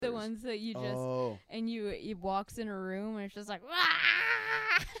ones that you just and you walks in a room and it's just like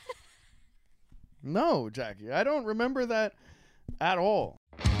No, Jackie, I don't remember that at all.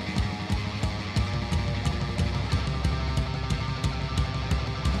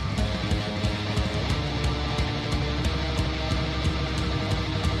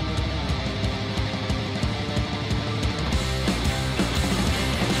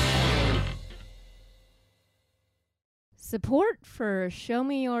 Support for Show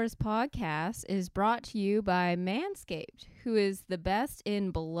Me Yours podcast is brought to you by Manscaped, who is the best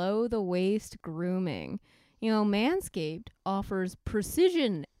in below-the-waist grooming. You know, Manscaped offers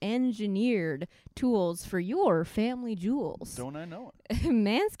precision-engineered tools for your family jewels. Don't I know it?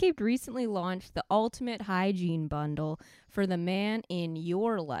 Manscaped recently launched the Ultimate Hygiene Bundle for the man in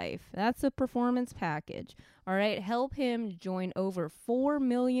your life. That's a performance package. All right, help him join over 4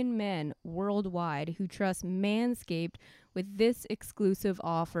 million men worldwide who trust Manscaped with this exclusive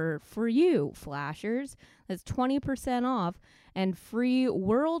offer for you, Flashers. That's 20% off and free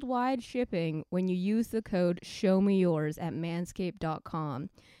worldwide shipping when you use the code SHOWMEYOURS at manscaped.com.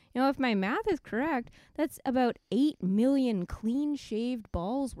 You know, if my math is correct, that's about 8 million clean-shaved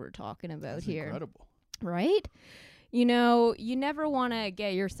balls we're talking about That's here. Incredible. Right? You know, you never want to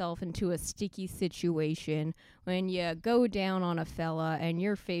get yourself into a sticky situation when you go down on a fella and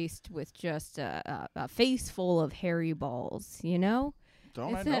you're faced with just a face full of hairy balls, you know?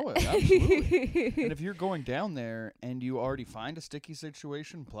 Don't I know it? Absolutely. And if you're going down there and you already find a sticky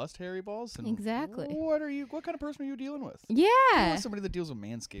situation plus hairy balls, then Exactly. What kind of person are you dealing with? Yeah. Dealing with somebody that deals with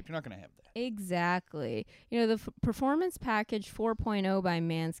Manscaped. You're not going to have that. Exactly. You know, the Performance Package 4.0 by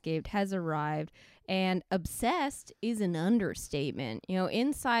Manscaped has arrived, and obsessed is an understatement. You know,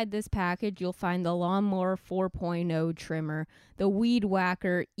 inside this package, you'll find the Lawnmower 4.0 trimmer, the Weed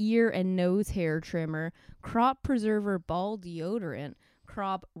Whacker ear and nose hair trimmer, Crop Preserver ball deodorant,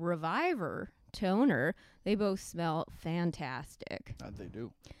 Crop Reviver toner. They both smell fantastic. They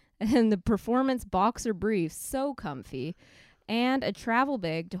do. And the Performance Boxer Briefs, so comfy. And a travel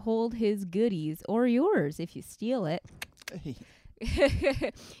bag to hold his goodies, or yours if you steal it. Hey.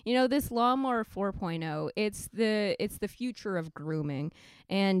 You know, this Lawnmower 4.0, it's the future of grooming.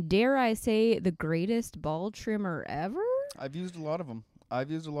 And dare I say, the greatest ball trimmer ever? I've used a lot of them.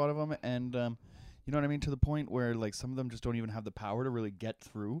 And you know what I mean? To the point where, like, some of them just don't even have the power to really get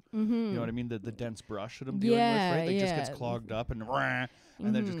through. Mm-hmm. You know what I mean? The dense brush that I'm dealing with, right? It just gets Yeah. clogged up and then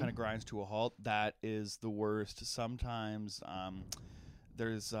just kind of grinds to a halt. That is the worst. Sometimes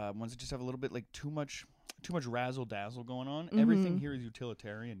there's ones that just have a little bit, like, too much razzle dazzle going on. Everything here is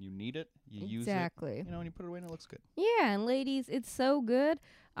utilitarian. You need it. You use it. Exactly. You know, and you put it away and it looks good. Yeah, and ladies, it's so good.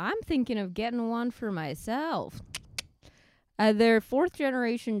 I'm thinking of getting one for myself. Their 4th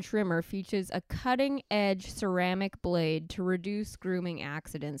generation trimmer features a cutting-edge ceramic blade to reduce grooming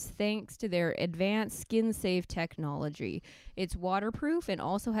accidents thanks to their advanced skin-safe technology. It's waterproof and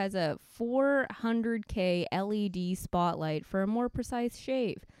also has a 400K LED spotlight for a more precise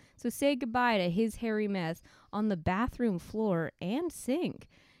shave. So say goodbye to his hairy mess on the bathroom floor and sink.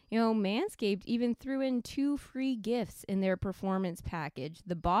 You know, Manscaped even threw in 2 free gifts in their performance package,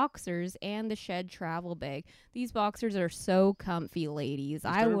 the boxers and the Shed travel bag. These boxers are so comfy, ladies.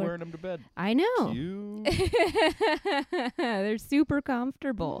 I started wearing them to bed. I know. Cute. They're super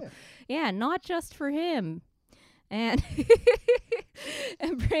comfortable. Yeah, not just for him. And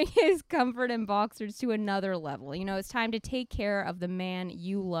and bring his comfort and boxers to another level. You know, it's time to take care of the man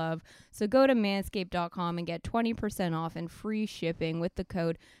you love. So go to manscaped.com and get 20% off and free shipping with the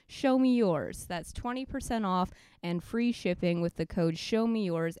code SHOWMEYOURS. That's 20% off and free shipping with the code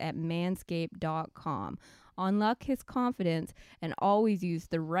SHOWMEYOURS at manscaped.com. Unlock his confidence and always use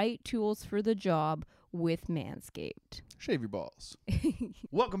the right tools for the job with Manscaped. Shave your balls.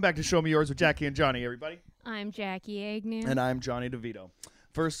 Welcome back to Show Me Yours with Jackie and Johnny, everybody. I'm Jackie Agnew. And I'm Johnny DeVito.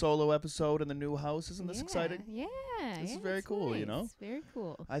 First solo episode in the new house. Isn't this exciting? Yeah. This is very cool, nice. you know? It's very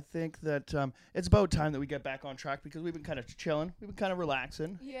cool. I think that it's about time that we get back on track because we've been kind of chilling. We've been kind of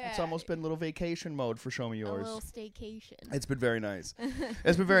relaxing. Yeah. It's almost been a little vacation mode for Show Me Yours. A little staycation. It's been very nice.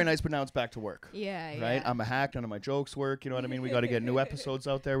 It's been very nice, but now it's back to work. Yeah, Right? yeah. I'm a hack. None of my jokes work. You know what I mean? We got to get new episodes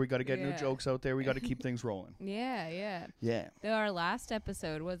out there. We got to get new Yeah. jokes out there. We got to keep things rolling. Yeah. Yeah. Though our last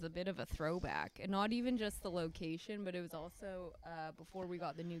episode was a bit of a throwback. And not even just the location, but it was also before we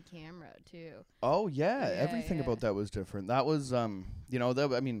got the new camera, too. Oh, yeah. Yeah, Everything yeah. about that was different. That was, you know,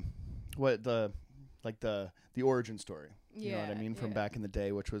 the origin story. You know what I mean? From back in the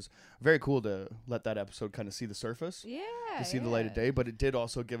day, which was very cool to let that episode kind of see the surface. Yeah. To see the light of day, but it did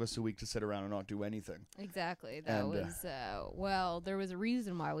also give us a week to sit around and not do anything. Exactly. That And, was, well, there was a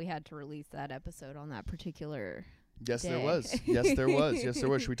reason why we had to release that episode on that particular Yes, there day. was. Yes, there was. Yes, there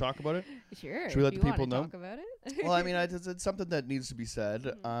was. Should we talk about it? Sure. Should we let if the you people wanna know? Talk about it. Well, I mean, it's something that needs to be said.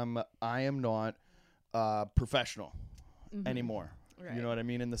 Mhm. I am not professional Mhm. anymore. Right. You know what I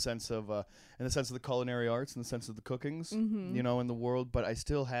mean? In the sense of the culinary arts, in the sense of the cookings, Mhm. you know, in the world. But I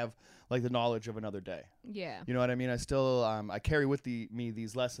still have like the knowledge of another day. Yeah. You know what I mean? I still I carry with me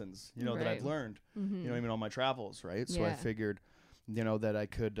these lessons, you know, that I've Right. learned. Mhm. You know what I mean, on my travels, right? So I Yeah. figured, you know, that I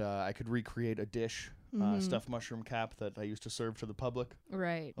could recreate a dish, Mhm. stuffed mushroom cap that I used to serve to the public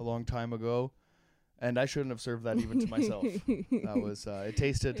Right. a long time ago, and I shouldn't have served that even to myself. That was it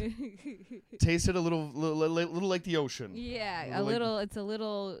tasted a little like the ocean. Yeah, A a little little. It's a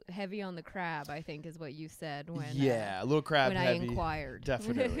little heavy on the crab, I think, is what you said when. Yeah, a little crab when heavy. I inquired.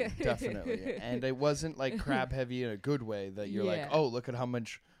 Definitely, definitely. And it wasn't like crab heavy in a good way that you're Yeah. like, oh, look at how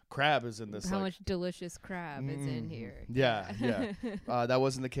much crab is in this. How like, much delicious crab is in here? Yeah, yeah. That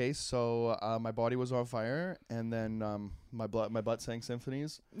wasn't the case. So my body was on fire, and then my butt sang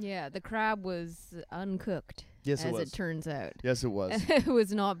symphonies. Yeah, the crab was uncooked. Yes, it as was. it turns out. Yes, it was. It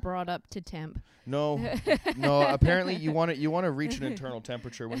was not brought up to temp. No, no. Apparently, you want to reach an internal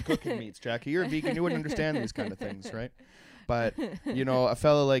temperature when cooking meats, Jackie. You're a vegan. You wouldn't understand these kind of things, right? But you know, a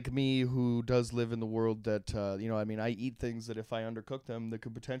fella like me who does live in the world that you know, I mean, I eat things that if I undercook them, that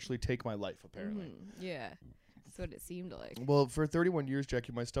could potentially take my life. Apparently. Mhm. Yeah, that's what it seemed like. Well, for 31 years,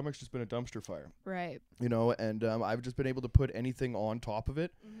 Jackie, my stomach's just been a dumpster fire. Right. You know, and I've just been able to put anything on top of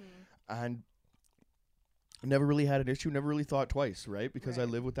it, and never really had an issue. Never really thought twice, right? Because I Right.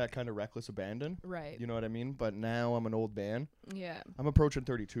 live with that kind of reckless abandon. Right. You know what I mean? But now I'm an old man. Yeah. I'm approaching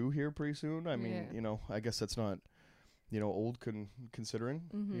 32 here pretty soon. I mean, Yeah. you know, I guess that's not, you know, old considering.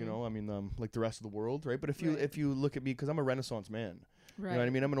 Mhm. You know, I mean, like the rest of the world, right? But Right. if you look at me, because I'm a Renaissance man. Right. You know what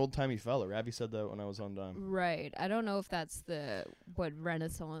I mean? I'm an old timey fella. Ravi said that when I was on. Right. I don't know if that's what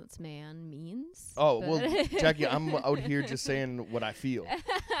Renaissance man means. Oh but- well, Jackie, I'm out here just saying what I feel.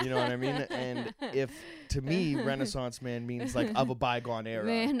 You know what I mean? And if to me, Renaissance man means like of a bygone era.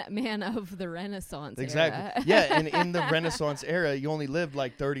 Man of the Renaissance Exactly. era. Yeah, and in the Renaissance era, you only lived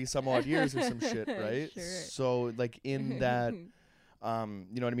like 30 some odd years or some shit, right? Sure. So like in that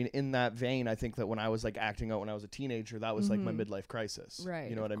you know what I mean? In that vein, I think that when I was like acting out when I was a teenager, that was like my midlife crisis. Right,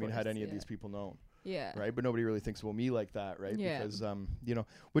 You know what I of mean? Had course, any of yeah. these people known. Yeah. Right? But nobody really thinks about me like that, right? Yeah. Because you know,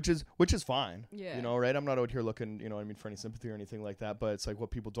 which is fine. Yeah. You know, right? I'm not out here looking, you know what I mean, for any sympathy or anything like that. But it's like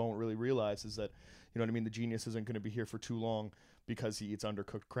what people don't really realize is that, you know what I mean, the genius isn't going to be here for too long because he eats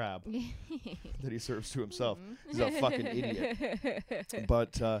undercooked crab that he serves to himself. He's a fucking idiot.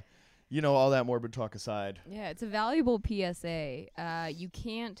 But you know, all that morbid talk aside. Yeah, it's a valuable PSA. You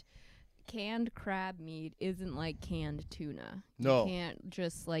can't. Canned crab meat isn't like canned tuna. No. You can't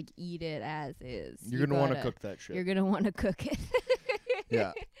just like eat it as is. You're You going to want to gotta- cook that shit. You're gonna want to cook it.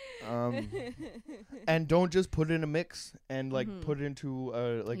 Yeah. And don't just put it in a mix and like Mhm. put it into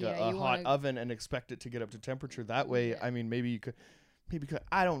like Yeah, a you hot wanna- oven and expect it to get up to temperature. That way, Yeah. I mean, maybe you could,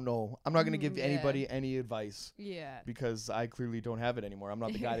 I don't know. I'm not going to give Yeah. anybody any advice Yeah. because I clearly don't have it anymore. I'm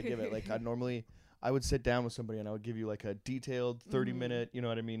not the guy to give it. Like I would sit down with somebody and I would give you like a detailed 30-minute, you know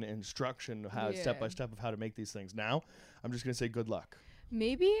what I mean, instruction how step by Yeah. step of how to make these things. Now, I'm just going to say good luck.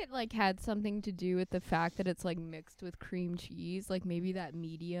 Maybe it like had something to do with the fact that it's like mixed with cream cheese. Like maybe that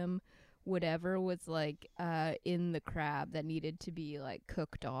medium whatever was like in the crab that needed to be like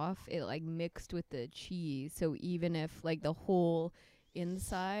cooked off, it like mixed with the cheese. So even if like the whole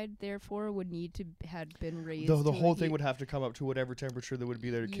inside therefore would need to had been raised The to a whole thing heat- would have to come up to whatever temperature that would be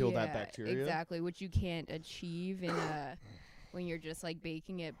there to kill that Yeah, bacteria. Exactly, which you can't achieve in a when you're just like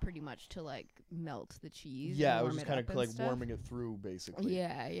baking it pretty much to like melt the cheese. Yeah, and I was warm just it kind up of and like stuff. warming it through, basically.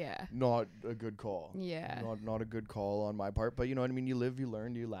 Yeah, yeah. Not a good call. Yeah. Not a good call on my part. But you know what I mean? You live, you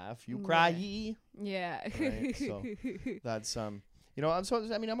learn, you laugh, you cry. Yeah. Right, so That's you know,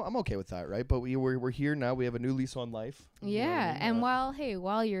 I'm okay with that, right? But we're here now. We have a new lease on life. You know what I Yeah, mean? and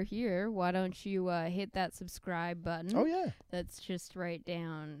while you're here, why don't you hit that subscribe button? Oh yeah. That's just right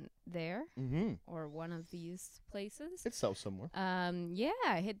down there Mm-hmm. or one of these places. It's so somewhere.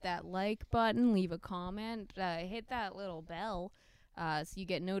 Yeah, hit that like button, leave a comment, hit that little bell so you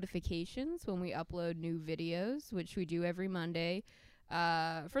get notifications when we upload new videos, which we do every Monday.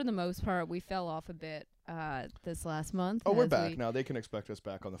 For the most part, we fell off a bit this last month. Oh, we're as back now. They can expect us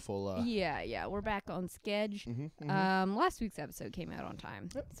back on the full. Yeah, we're back on schedule. Last week's episode came out on time,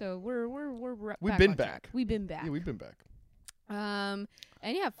 Yep. so we're We've back been on track. back. We've been back. Yeah, we've been back.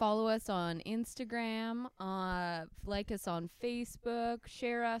 And yeah, follow us on Instagram, like us on Facebook,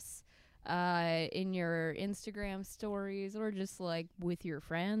 share us in your Instagram stories or just like with your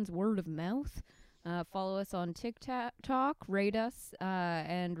friends, word of mouth. Follow us on TikTok, rate us,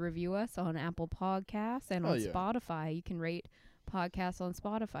 and review us on Apple Podcasts and on Spotify. You can rate podcasts on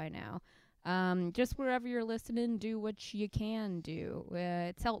Spotify now. Just wherever you're listening, do what you can do.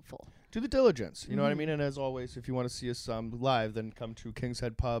 It's helpful. Do the diligence. You know what I mean? And as always, if you want to see us live, then come to King's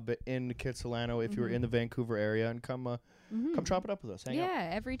Head Pub in Kitsilano if you're in the Vancouver area, and come chop it up with us. Hang out.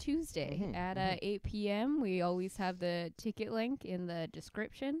 Every Tuesday at 8 p.m. We always have the ticket link in the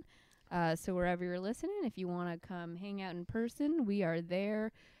description. So wherever you're listening, if you want to come hang out in person, we are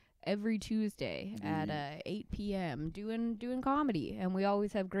there every Tuesday at 8 p.m. doing comedy, and we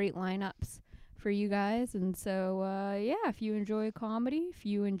always have great lineups for you guys. And so if you enjoy comedy, if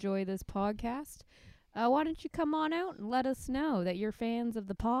you enjoy this podcast, why don't you come on out and let us know that you're fans of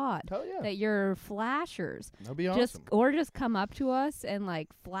the pod. Hell yeah. That you're flashers. That'd be awesome. Just come up to us and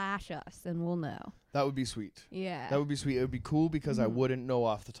flash us, and we'll know. That would be sweet. Yeah. That would be sweet. It would be cool because I wouldn't know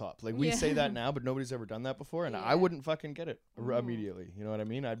off the top. We say that now, but nobody's ever done that before, and I wouldn't fucking get it immediately. You know what I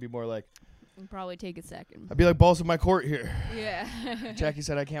mean? I'd be more like... It'd probably take a second. I'd be like, balls in my court here. Yeah. Jackie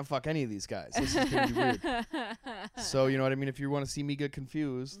said I can't fuck any of these guys. This is going to be weird. So, you know what I mean? If you want to see me get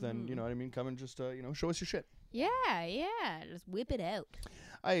confused, then, you know what I mean? Come and just, show us your shit. Yeah. Just whip it out.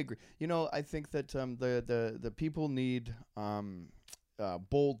 I agree. You know, I think that the people need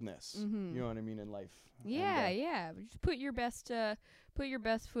boldness. You know what I mean, in life. Yeah. Just put your best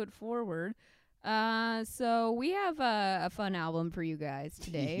foot forward. So we have a fun album for you guys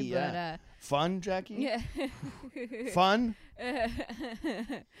today. Yeah. But fun, Jackie? Yeah. Fun?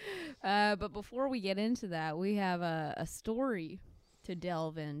 But before we get into that, we have a story to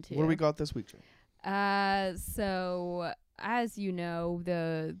delve into. What do we got this week, Jackie? So as you know,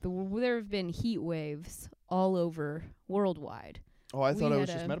 there have been heat waves all over worldwide. Oh, I thought it was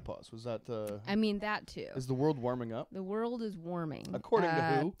just menopause. Was that the... I mean, that too. Is the world warming up? The world is warming. According to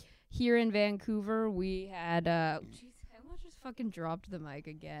who? Here in Vancouver, we had... Jeez, I almost just fucking dropped the mic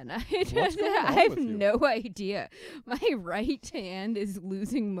again. What's going on I have with you? no idea. My right hand is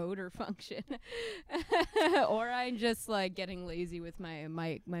losing motor function. Or I'm just, getting lazy with my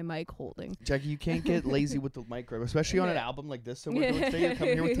mic holding. Jackie, you can't get lazy with the mic grip, especially on an album like this that we're doing today. You come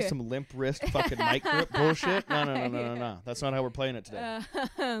here with some limp wrist fucking mic grip bullshit. No. That's not how we're playing it today.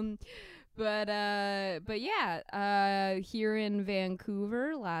 But yeah, here in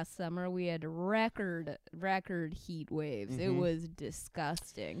Vancouver last summer we had record heat waves. It was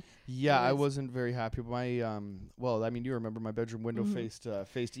disgusting. Yeah, I wasn't very happy. My you remember my bedroom window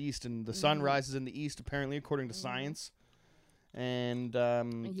faced east, and the sun rises in the east apparently, according to science. And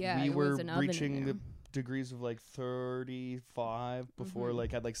we were reaching the degrees of 35 before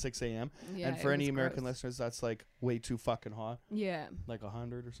at 6 a.m. Yeah, and for any American listeners, that's way too fucking hot. Yeah,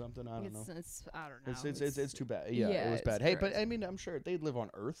 100 or something. I don't know. I don't know. It's too bad. Yeah, it was bad. Hey, but I mean, I'm sure they live on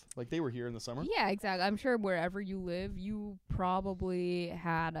Earth. They were here in the summer. Yeah, exactly. I'm sure wherever you live, you probably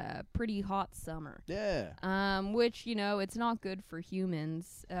had a pretty hot summer. Yeah. Which it's not good for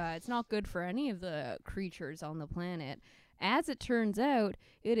humans. It's not good for any of the creatures on the planet. As it turns out,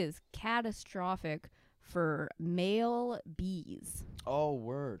 it is catastrophic for male bees. Oh,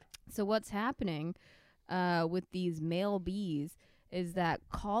 word. So what's happening with these male bees is that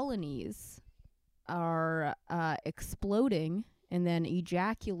colonies are exploding and then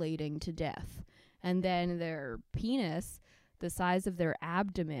ejaculating to death. And then their penis, the size of their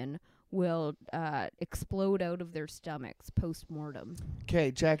abdomen, will explode out of their stomachs post-mortem. Okay,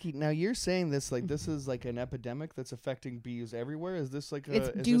 Jackie, now you're saying this this is an epidemic that's affecting bees everywhere? Is this it's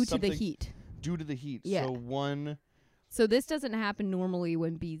due to the heat. Due to the heat. Yeah. So this doesn't happen normally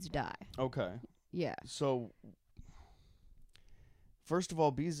when bees die. Okay. Yeah. So first of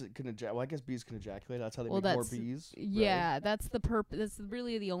all, bees can ejaculate. Well, I guess bees can ejaculate. That's how they make more bees. Yeah, right? That's the purpose. That's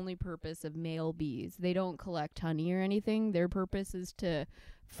really the only purpose of male bees. They don't collect honey or anything. Their purpose is to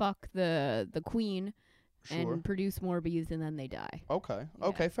fuck the queen and produce more bees, and then they die. Okay. Yeah.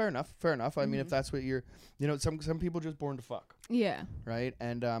 Okay. Fair enough. I mean, if that's what you're, some people just born to fuck. Yeah. Right.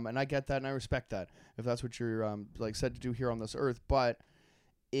 And I get that, and I respect that. If that's what you're said to do here on this earth, but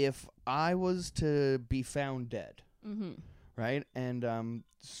if I was to be found dead, right, and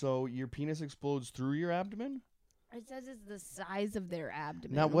so your penis explodes through your abdomen. It says it's the size of their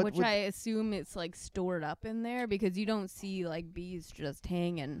abdomen, now, which I assume it's stored up in there because you don't see bees just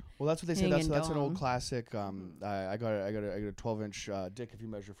hanging. Well, that's what they say. That's an old classic. I got a 12-inch dick if you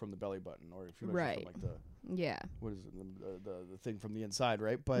measure from the belly button, or if you measure from what is it, the thing from the inside,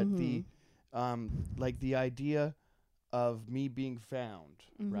 right? But the the idea of me being found,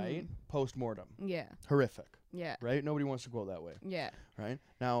 right, post-mortem, horrific, right. Nobody wants to go that way, right.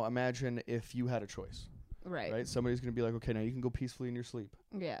 Now imagine if you had a choice. Right. Somebody's going to be like, okay, now you can go peacefully in your sleep.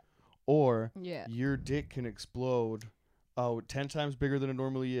 Yeah. or your dick can explode 10 times bigger than it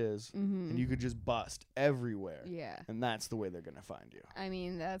normally is, and you could just bust everywhere. Yeah. And that's the way they're going to find you. I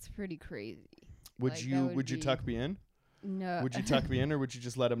mean, that's pretty crazy. Would you tuck me in? No. Would you tuck me in, or would you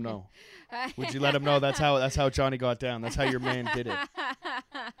just let him know? Would you let him know that's how Johnny got down? That's how your man did it.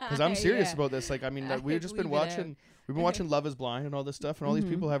 Because I'm serious about this. Like, I mean, we've just been watching. We've been watching Love Is Blind and all this stuff, and all these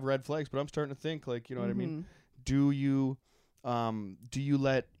people have red flags. But I'm starting to think, like, you know what I mean? Do you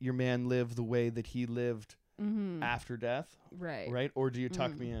let your man live the way that he lived after death? Right. Or do you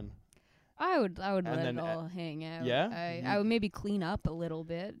tuck me in? I would let it all hang out. Yeah. I would maybe clean up a little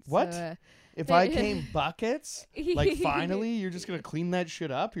bit. What? So, if I came buckets, like finally you're just gonna clean that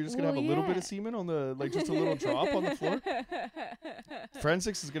shit up. You're just gonna have a little bit of semen on the, like, just a little drop on the floor.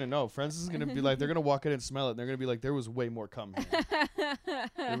 Forensics is gonna know. Forensics is gonna be like, they're gonna walk in and smell it, and they're gonna be like, there was way more cum here.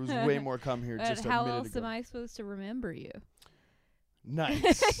 There was way more cum here just a minute ago. How else am I supposed to remember you? Nice.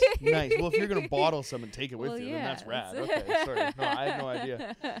 Nice. Well, if you're going to bottle some and take it with you, then that's rad. Okay, sorry. No, I had no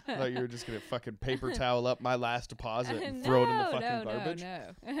idea. I thought you were just going to fucking paper towel up my last deposit and throw it in the fucking garbage.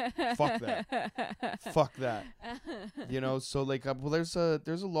 No. Fuck that. Fuck that. You know, so, like, well, there's a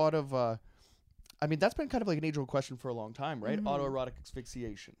lot of, I mean, that's been kind of like an age-old question for a long time, right? Autoerotic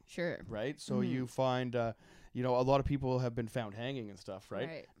asphyxiation. Sure. Right? So you find, you know, a lot of people have been found hanging and stuff,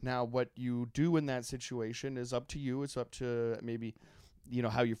 right? Now, what you do in that situation is up to you. It's up to maybe, you know,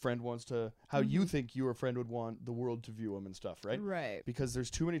 how your friend wants to, how you think your friend would want the world to view him and stuff, right? Right. Because there's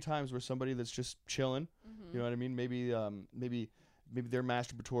too many times where somebody that's just chilling, you know what I mean? Maybe their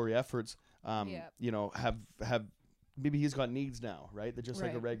masturbatory efforts, you know, have maybe he's got needs now, right? That just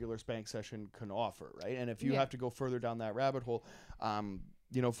like a regular spank session can offer, right? And if you have to go further down that rabbit hole,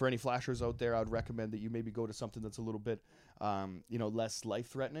 you know, for any flashers out there, I'd recommend that you maybe go to something that's a little bit, you know, less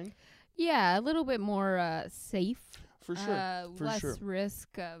life-threatening. Yeah, a little bit more safe. For sure. Less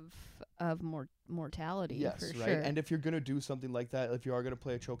risk of mortality. Yes, for right. Sure. And if you're going to do something like that, if you are going to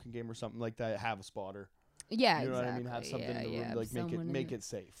play a choking game or something like that, have a spotter. Yeah, you know exactly. what I mean? Have something to like make it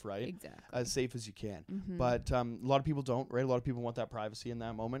safe, right? Exactly. As safe as you can. But a lot of people don't, right? A lot of people want that privacy in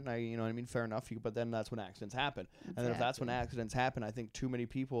that moment. And you know what I mean? Fair enough. But then that's when accidents happen. And then if that's when accidents happen, I think too many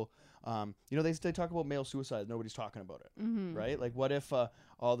people, you know, they talk about male suicide. Nobody's talking about it, right? Like, what if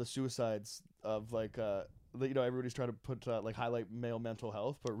all the suicides of like, you know, everybody's trying to put like highlight male mental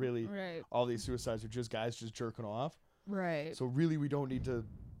health, but really, all these suicides are just guys just jerking off. Right. So really, we don't need to.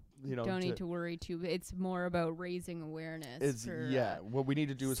 You know, don't need to worry too. It's more about raising awareness. It's what we need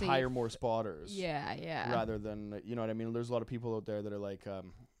to do is hire more spotters. Yeah. Rather than, you know what I mean? There's a lot of people out there that are like,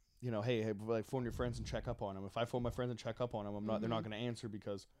 you know, hey, like phone your friends and check up on them. If I phone my friends and check up on them, they're not going to answer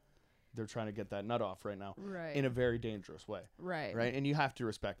because they're trying to get that nut off right now. Right. In a very dangerous way. Right. Right. And you have to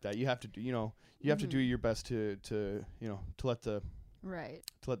respect that. You have to do, you know, you have to do your best to you know, to let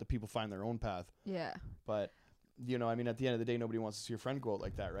the people find their own path. Yeah. But you know, I mean, at the end of the day, nobody wants to see your friend go out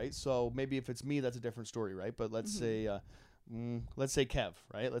like that, right? So maybe if it's me, that's a different story, right? But let's say Kev,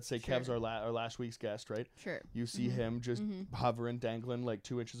 right? Let's say Kev's our last week's guest, right? Sure. You see him just hovering, dangling like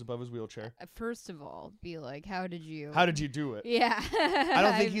 2 inches above his wheelchair. First of all, be like, how did you do it? Yeah. I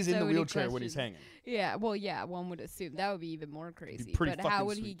don't think he's in the wheelchair when he's hanging. Yeah, well, yeah, one would assume that would be even more crazy. But how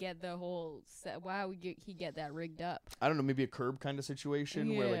would he get the whole set? How would he get that rigged up? I don't know, maybe a curb kind of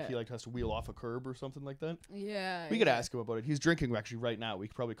situation where like he like has to wheel off a curb or something like that. Yeah. We could ask him about it. He's drinking actually right now. We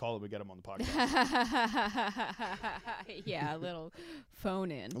could probably call him and get him on the podcast. Yeah, a little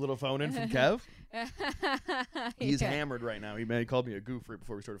phone in. A little phone in from Kev. He's hammered right now. He called me a goof right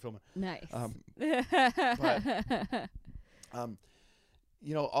before we started filming. Nice.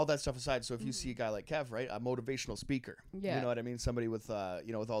 You know, all that stuff aside, so if you see a guy like Kev, right, a motivational speaker, you know what I mean? Somebody with,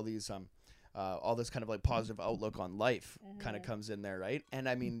 you know, with all these, all this kind of like positive outlook on life kind of comes in there, right? And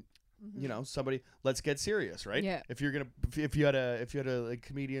I mean, you know, somebody, let's get serious, right? Yeah. If you had a like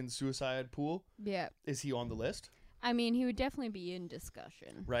comedian suicide pool, is he on the list? I mean, he would definitely be in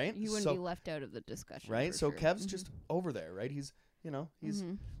discussion, right? He wouldn't be left out of the discussion, right? So sure. Kev's just over there, right? He's, you know, he's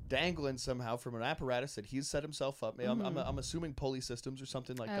dangling somehow from an apparatus that he's set himself up. I'm assuming pulley systems or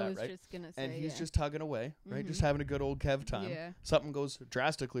something like that, right? I was just gonna say, and he's just tugging away, right? Just having a good old Kev time. Yeah. Something goes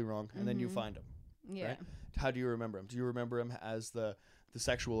drastically wrong, and then you find him. Yeah. Right? How do you remember him? Do you remember him as the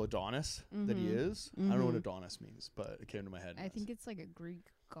sexual Adonis that he is? I don't know what Adonis means, but it came to my head. I think it's like a Greek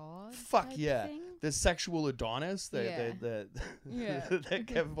god. Fuck yeah. Thing? The sexual Adonis that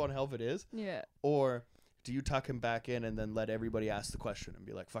Kevin Von Helvete is. Yeah. Or do you tuck him back in and then let everybody ask the question and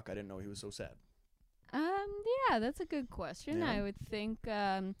be like, fuck, I didn't know he was so sad? Yeah, that's a good question. Yeah. I would think,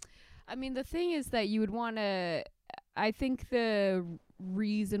 I mean, the thing is that you would want to, I think the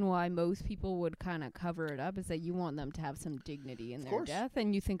reason why most people would kind of cover it up is that you want them to have some dignity in their death,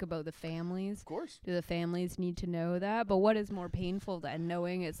 and you think about the families. Of course. Do the families need to know that? But what is more painful than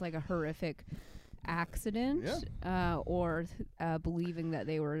knowing it's like a horrific accident, or believing that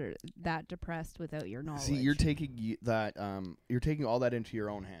they were that depressed without your knowledge? See, you're taking you're taking all that into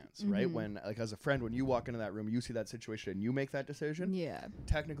your own hands, right? When, like, as a friend, when you walk into that room, you see that situation and you make that decision. Yeah.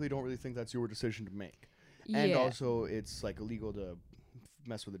 Technically, don't really think that's your decision to make. And also, it's like illegal to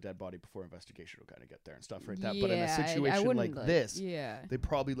mess with a dead body before investigation will kind of get there and stuff like that. But in a situation like this, they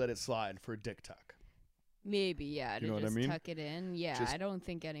probably let it slide for a dick tuck. Maybe, yeah, you to know just what I mean? tuck it in. Yeah, I don't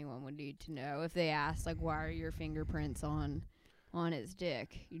think anyone would need to know. If they asked, like, why are your fingerprints on his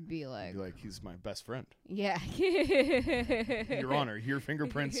dick? You'd be like, he's my best friend. Yeah. Your Honor, your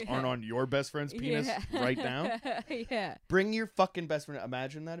fingerprints aren't on your best friend's penis right now. Yeah. Bring your fucking best friend.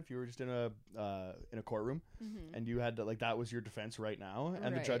 Imagine that if you were just in a courtroom and you had to, like, that was your defense right now,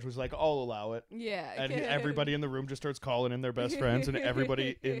 and the judge was like, I'll allow it. Yeah. And everybody in the room just starts calling in their best friends, and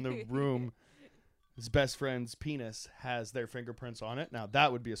everybody in the room, his best friend's penis has their fingerprints on it. Now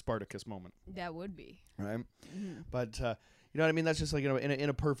that would be a Spartacus moment. That would be. Right? But you know what I mean? That's just like, you know, in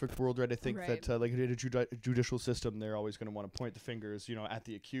a perfect world, right? I think that like in a judicial system, they're always going to want to point the fingers, you know, at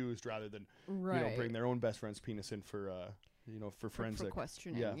the accused rather than you know, bring their own best friend's penis in for you know, for forensic. For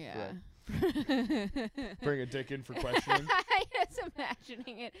questioning, yeah. Bring a dick in for questioning. Just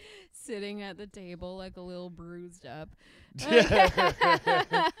imagining it sitting at the table like a little bruised up.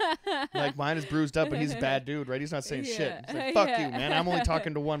 Like, mine is bruised up, but he's a bad dude, right? He's not saying shit. He's like, fuck you, man. I'm only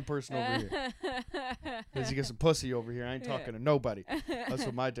talking to one person over here. Because he gets some pussy over here. I ain't talking to nobody. That's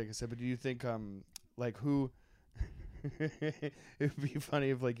what my dick is said. But do you think, like, who... It would be funny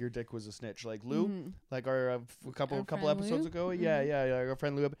if, like, your dick was a snitch, like Lou, like our couple episodes ago. Yeah, our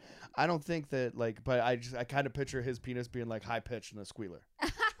friend Lou. I don't think that, like, but I kind of picture his penis being like high pitched and a squealer.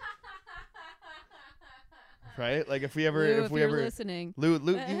 Right? Like, if we ever listening, Lou,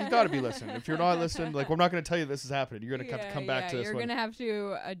 you got to be listening. If you're not listening, like, we're not going to tell you this is happening. You're going to have to come back to this. You're going to have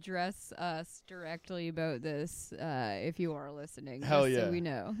to address us directly about this if you are listening. Hell yeah. So we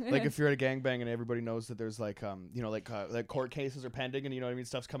know. Like, if you're at a gangbang and everybody knows that there's like you know, like court cases are pending and, you know what I mean,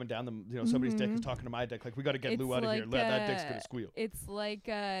 stuff's coming down. You know, somebody's dick is talking to my dick. Like, we got to get Lou out of here. That dick's gonna squeal. It's like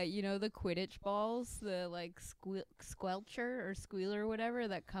you know, the Quidditch balls, the like squelcher or squealer or whatever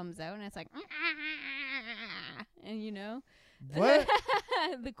that comes out and it's like. And you know what?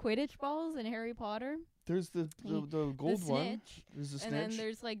 The Quidditch balls in Harry Potter. There's the gold one. There's the snitch. And then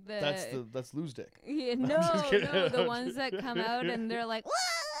there's like the that's Lou's dick. Yeah, no, the ones that come out and they're like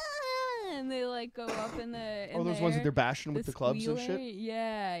and they like go up in the those ones that they're bashing with the clubs and shit.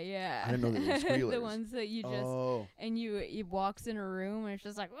 Yeah. I didn't know they were squealers. The ones that you just and you walks in a room and it's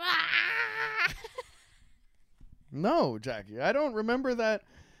just like. No, Jackie, I don't remember that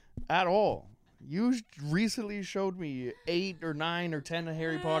at all. You recently showed me 8 or 9 or 10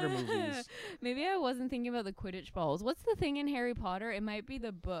 Harry Potter movies. Maybe I wasn't thinking about the Quidditch balls. What's the thing in Harry Potter? It might be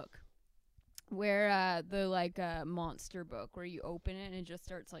the book where the like monster book where you open it and it just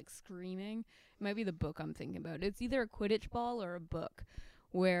starts like screaming. It might be the book I'm thinking about. It's either a Quidditch ball or a book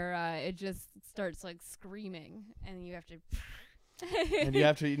where it just starts like screaming and you have to... and you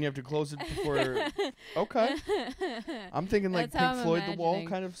have to close it before. Okay, I'm thinking like Pink Floyd The Wall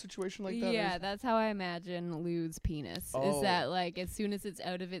kind of situation like that. Yeah, that's how I imagine Lou's penis. Is that like as soon as it's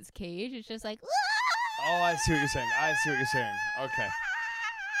out of its cage, it's just like. Oh, I see what you're saying. Okay.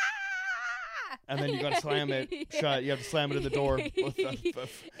 And then you gotta slam it shut. You have to slam it in the door.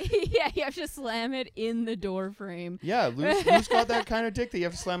 Yeah, you have to slam it in the door frame. Yeah, Lou's got that kind of dick that you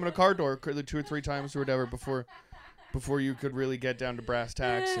have to slam in a car door 2 or 3 times or whatever before you could really get down to brass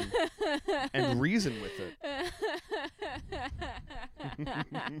tacks and reason with it.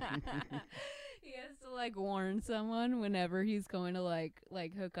 He has to like warn someone whenever he's going to like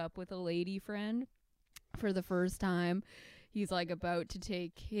hook up with a lady friend for the first time. He's like about to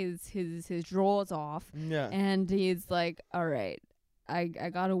take his drawers off. Yeah. And he's like, all right, I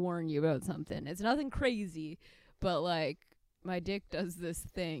gotta warn you about something. It's nothing crazy, but like my dick does this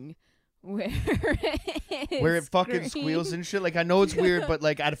thing where it fucking squeals and shit. Like, I know it's weird, but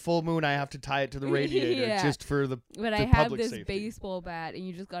like at a full moon I have to tie it to the radiator just for the But I have this safety. Baseball bat and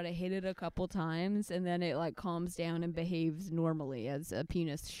you just gotta hit it a couple times and then it like calms down and behaves normally as a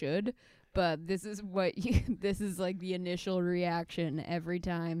penis should. But this is what this is like the initial reaction every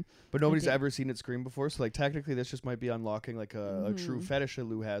time. But nobody's ever seen it scream before, so like technically this just might be unlocking like a true fetish that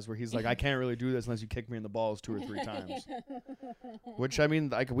Lou has, where he's like, I can't really do this unless you kick me in the balls 2 or 3 times. Which I mean,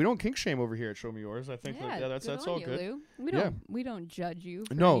 like we don't kink shame over here at Show Me Yours. I think that's all you, good. Lou. We don't judge you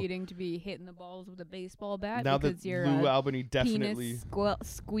for needing to be hitting the balls with a baseball bat now because that you're Lou Albany definitely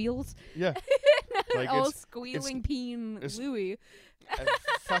squeals. Yeah. Like all squealing peen Louie.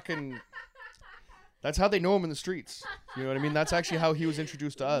 Fucking. That's how they know him in the streets. You know what I mean? That's actually how he was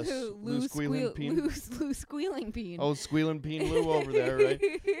introduced to us. Lou Squealing Peen. Lou Squealing Peen. Oh, Squealing Peen Lou over there, right?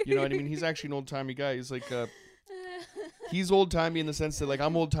 You know what I mean? He's actually an old-timey guy. He's like, he's old-timey in the sense that, like,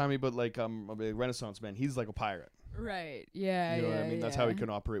 I'm old-timey, but, like, I'm a Renaissance man. He's like a pirate. Right. Yeah. You know what I mean? That's how he can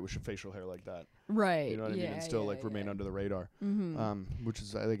operate with facial hair like that. Right. You know what I mean? And still, like, remain under the radar. Mm-hmm. Which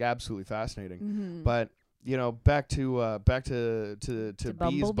is, I think, absolutely fascinating. Mm-hmm. But... You know, back to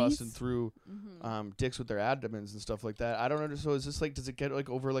bees busting through dicks with their abdomens and stuff like that. I don't understand. So is this like, does it get like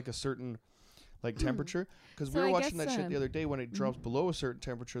over like a certain like temperature? Because we were watching that shit the other day. When it drops below a certain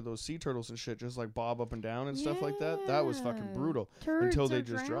temperature, those sea turtles and shit just like bob up and down and stuff like that. That was fucking brutal. Until they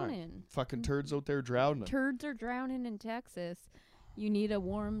just drown. Fucking turds out there drowning. Turds are drowning in Texas. You need a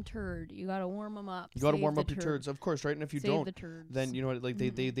warm turd. You gotta warm them up. You gotta warm up your turds, of course, right? And if you don't, then you know what? Like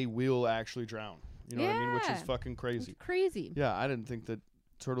they will actually drown. You know what I mean? Which is fucking crazy. It's crazy. Yeah, I didn't think that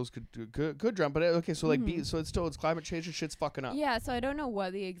turtles could drown, but okay, so like so it's climate change and shit's fucking up. Yeah, so I don't know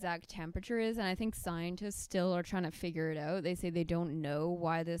what the exact temperature is, and I think scientists still are trying to figure it out. They say they don't know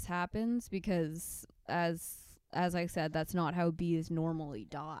why this happens because as I said, that's not how bees normally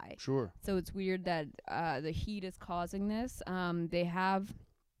die. Sure. So it's weird that the heat is causing this. They have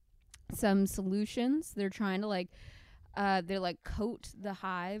some solutions. They're trying to coat the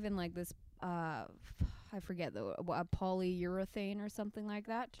hive in like this I forget a polyurethane or something like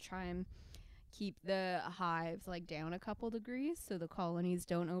that to try and keep the hives like down a couple degrees so the colonies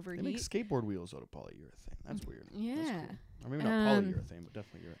don't overheat. They make skateboard wheels out of polyurethane. That's weird. Yeah. That's cool. Or maybe not polyurethane, but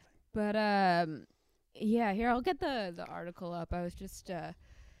definitely urethane. But yeah, here I'll get the article up. I was just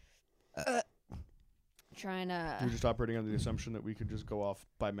trying to. You're just operating under the assumption that we could just go off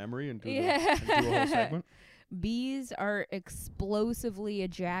by memory and do a whole segment. Bees are explosively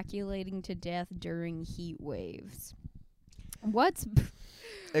ejaculating to death during heat waves.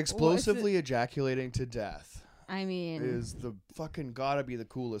 Explosively ejaculating to death? I mean, is the fucking gotta be the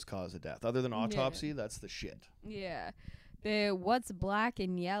coolest cause of death. Other than autopsy, that's the shit. Yeah. What's black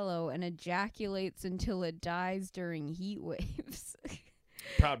and yellow and ejaculates until it dies during heat waves.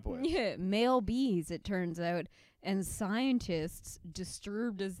 Proud Boy. Yeah, male bees, it turns out. And scientists,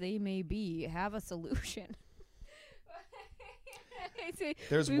 disturbed as they may be, have a solution.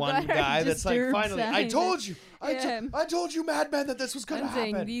 There's one guy that's like, finally, I told you, I told you, madman, that this was going to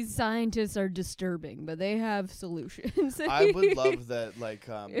happen. Saying these scientists are disturbing, but they have solutions. I would love that, like,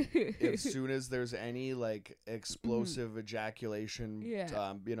 as soon as there's any like explosive ejaculation,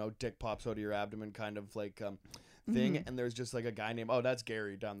 dick pops out of your abdomen, kind of like thing, and there's just like a guy named that's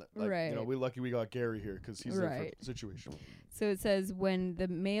Gary down the we're lucky we got Gary here because he's there for the situation. So it says when the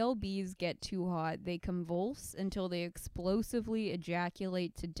male bees get too hot, they convulse until they explosively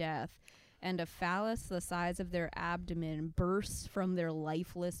ejaculate to death, and a phallus the size of their abdomen bursts from their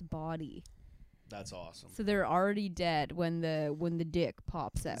lifeless body. That's awesome. So they're already dead when the dick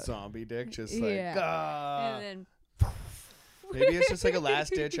pops out. Zombie dick, just like and then. Maybe it's just like a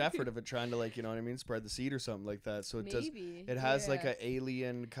last ditch effort of it trying to, like, you know what I mean, spread the seed or something like that. So it has like an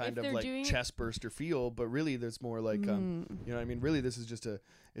alien kind of like chest burster feel, but really there's more like you know what I mean. Really, this is just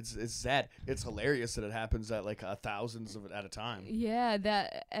it's sad. It's hilarious that it happens at like thousands of it at a time. Yeah,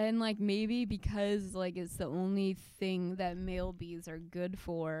 that and like maybe because like it's the only thing that male bees are good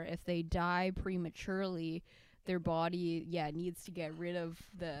for. If they die prematurely, their body needs to get rid of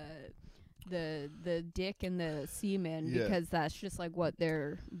the dick and the semen because that's just like what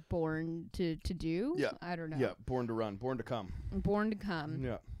they're born to do. Yeah. I don't know. Yeah, born to run, born to come.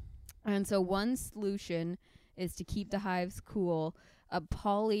 Yeah. And so one solution is to keep the hives cool, a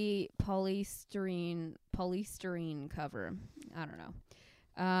polystyrene cover. I don't know.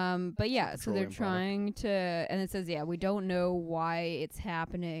 But yeah, so they're trying to, and it says, we don't know why it's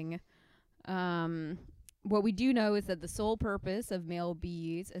happening. What we do know is that the sole purpose of male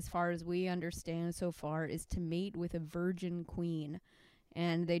bees, as far as we understand so far, is to mate with a virgin queen,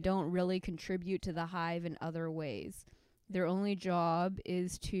 and they don't really contribute to the hive in other ways. Their only job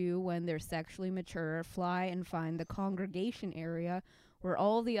is to, when they're sexually mature, fly and find the congregation area where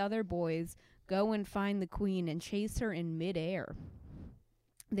all the other boys go and find the queen and chase her in midair.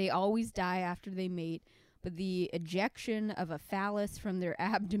 They always die after they mate, but the ejection of a phallus from their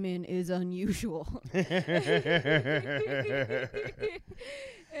abdomen is unusual.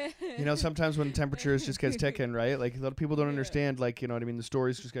 You know, sometimes when temperatures just gets ticking, right? Like, a lot of people don't understand, like, you know what I mean? The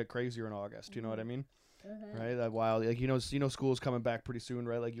stories just get crazier in August, you know what I mean? Right? That wild, like, you know, school's coming back pretty soon,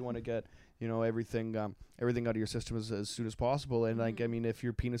 right? Like, you want to get, you know, everything out of your system as soon as possible. And, like, I mean, if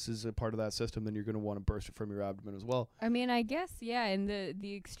your penis is a part of that system, then you're going to want to burst it from your abdomen as well. I mean, I guess, yeah, and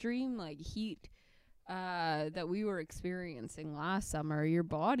the extreme, like, heat that we were experiencing last summer, your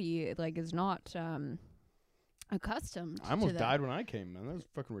body, like, is not accustomed I almost died when I came, man. That was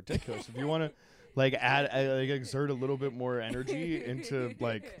fucking ridiculous. If you want to, like, exert a little bit more energy into,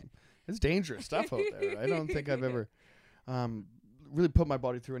 like, it's dangerous stuff out there. I don't think I've ever really put my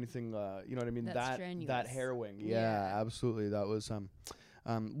body through anything, you know what I mean? That harrowing. Yeah, absolutely. That was,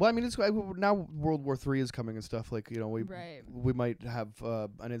 well, I mean, it's now World War III is coming and stuff. Like, you know, we might have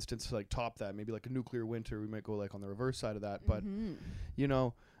an instance to, like, top that. Maybe, like, a nuclear winter. We might go, like, on the reverse side of that. But, you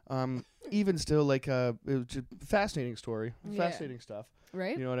know, even still, like, it was just a fascinating story. Fascinating stuff.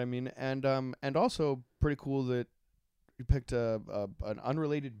 Right. You know what I mean? And also pretty cool that you picked an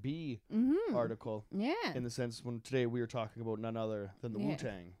unrelated bee article. Yeah. In the sense when today we were talking about none other than the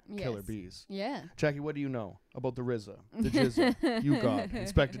Wu-Tang Killer Bees. Yeah. Jackie, what do you know about the RZA, the Jizza, You God,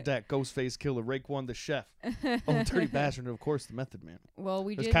 Inspector Deck, Ghostface Killer, Raekwon the Chef, Oh Dirty Bastard, and of course the Method Man. Well,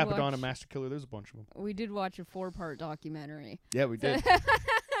 There's Capadonna, Master Killer. There's a bunch of them. We did watch a 4-part documentary. Yeah, we did.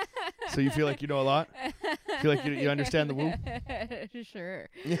 So you feel like you know a lot? Feel like you understand the Wu? Sure.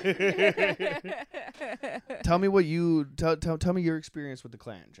 Tell me what tell me your experience with the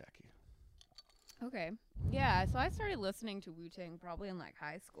Clan, Jackie. Okay. Yeah, so I started listening to Wu-Tang probably in, like,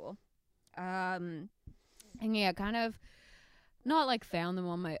 high school. And yeah, kind of not, like, found them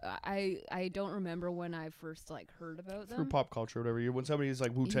on my I don't remember when I first, like, heard about them. Through pop culture or whatever. When somebody's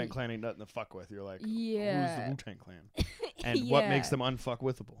like Wu-Tang Clan ain't nothing to fuck with, you're like, yeah. who's the Wu-Tang Clan? And what makes them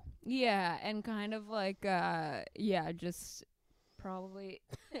unfuckwithable? Yeah, and kind of like just probably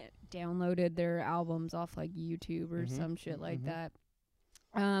downloaded their albums off, like, YouTube or some shit like that.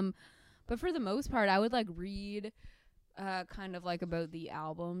 But for the most part, I would, like, read kind of, like, about the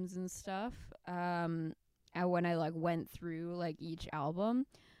albums and stuff and when I, like, went through, like, each album.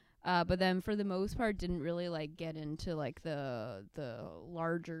 But then for the most part didn't really, like, get into, like, the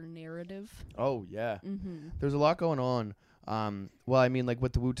larger narrative. Oh, yeah. There's a lot going on. Well, I mean, like,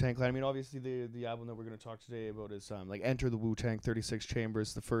 with the Wu-Tang Clan, I mean, obviously the album that we're going to talk today about is like Enter the Wu-Tang 36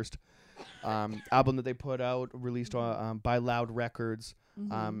 Chambers, the first album that they put out, released by Loud Records in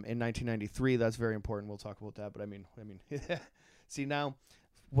 1993. That's very important. We'll talk about that. But I mean, see, now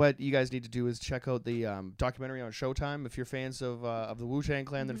what you guys need to do is check out the documentary on Showtime. If you're fans of the Wu-Tang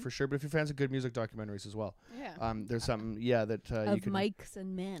Clan, then for sure. But if you're fans of good music documentaries as well, there's something that you can Mics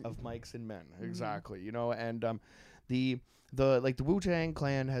and Men. Of Mics and Men, exactly. You know, and the Wu-Tang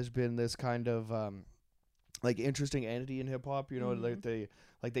Clan has been this kind of like interesting entity in hip hop. You know,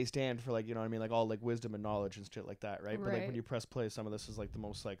 like they stand for, like, you know what I mean, like all, like, wisdom and knowledge and shit like that, right? But, like, when you press play, some of this is, like, the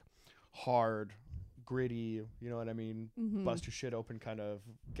most, like, hard, gritty, you know what I mean, bust your shit open kind of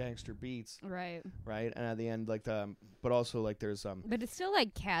gangster beats, right? And at the end, like, but also, like, there's but it's still,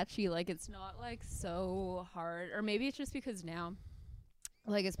 like, catchy, like, it's not, like, so hard, or maybe it's just because now,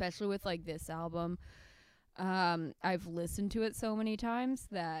 like, especially with, like, this album, I've listened to it so many times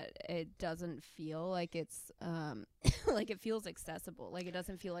that it doesn't feel like it's like, it feels accessible, like, it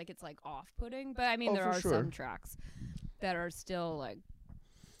doesn't feel like it's, like, off-putting, but I mean there are some tracks that are still, like,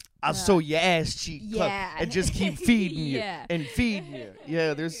 I'll sew your ass cheek and just keep feeding you and feeding you.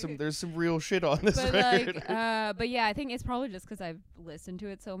 Yeah, there's some real shit on this record. Like, but yeah, I think it's probably just because I've listened to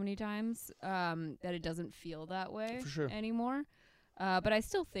it so many times that it doesn't feel that way anymore. But I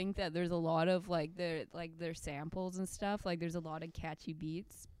still think that there's a lot of, like, their samples and stuff. Like, there's a lot of catchy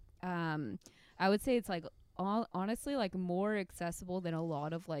beats. I would say it's, like, honestly, like, more accessible than a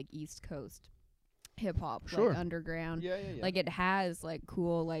lot of, like, East Coast hip hop, like, underground. Yeah. Like, it has, like,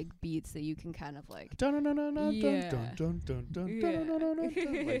 cool, like, beats that you can kind of, like,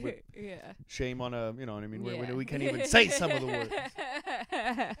 shame on a, you know what I mean, we can't even say some of the words.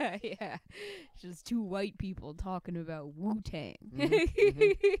 Yeah, just two white people talking about Wu-Tang.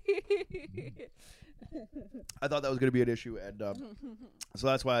 I thought that was going to be an issue, and so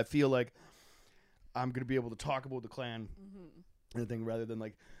that's why I feel like I'm going to be able to talk about the Clan and thing rather than,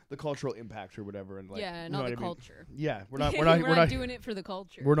 like, the cultural impact or whatever, and, like, not the culture. Yeah, we're not doing it for the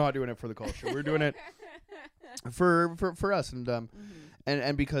culture. We're not doing it for the culture. We're doing it for us, and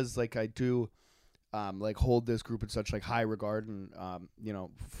and because, like, I do like hold this group in such, like, high regard, and you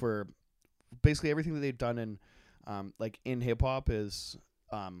know, for basically everything that they've done in like in hip hop is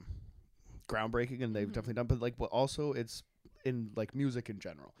groundbreaking, and they've definitely done. But like, also it's in like music in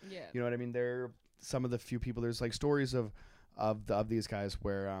general. Yeah. You know what I mean? They're some of the few people. There's like stories of these guys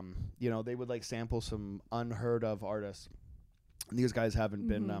where you know, they would like sample some unheard of artists. And these guys haven't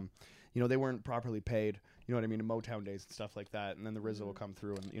been you know, they weren't properly paid. You know what I mean? In Motown days and stuff like that. And then the RZA will come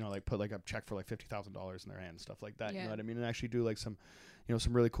through and, you know, like put like a check for like $50,000 in their hand and stuff like that. You know what I mean? And actually do like some, you know,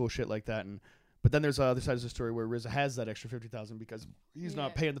 some really cool shit like that. And but then there's the other side of the story where RZA has that extra $50,000 because he's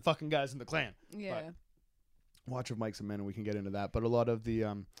not paying the fucking guys in the clan. Yeah. But watch of Mike's and Men, and we can get into that. But a lot of the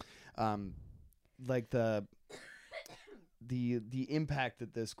like the impact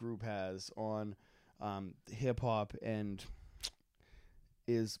that this group has on hip hop and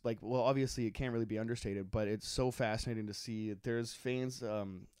is like, well, obviously it can't really be understated, but it's so fascinating to see. There's fans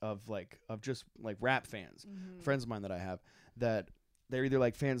of just like rap fans, friends of mine that I have, that they're either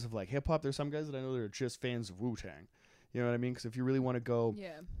like fans of like hip hop. There's some guys that I know that are just fans of Wu-Tang. You know what I mean? Because if you really want to go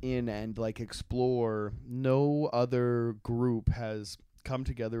in and like explore, no other group has come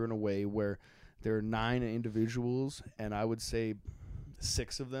together in a way where there are 9 individuals, and I would say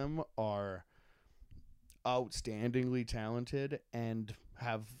 6 of them are outstandingly talented and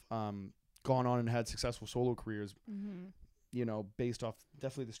have gone on and had successful solo careers, you know, based off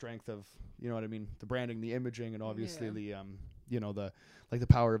definitely the strength of, you know what I mean, the branding, the imaging, and obviously the you know, the like the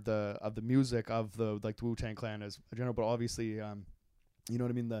power of the music of the like the Wu-Tang Clan as a general, but obviously you know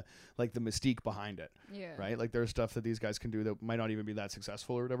what I mean, the like the mystique behind it, right? Like there's stuff that these guys can do that might not even be that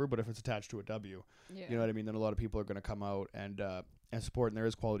successful or whatever, but if it's attached to a W, you know what I mean, then a lot of people are going to come out and support, and there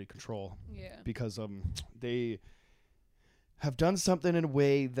is quality control, because they have done something in a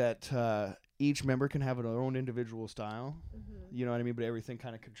way that each member can have their own individual style, you know what I mean, but everything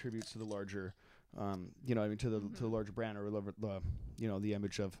kind of contributes to the larger, you know what I mean, to the larger brand, or the you know, the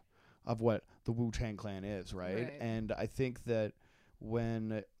image of what the Wu-Tang Clan is, right? And I think that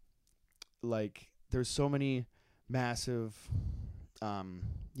when like there's so many massive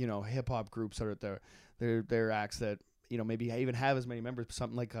you know, hip hop groups that are they're acts that, you know, maybe even have as many members,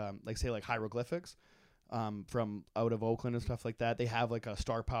 something like say like Hieroglyphics from out of Oakland and stuff like that. They have like a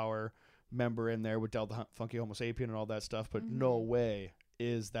Star Power member in there with Del the Funky Homo Sapien and all that stuff, but no way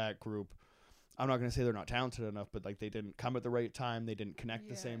is that group, I'm not going to say they're not talented enough, but like they didn't come at the right time. They didn't connect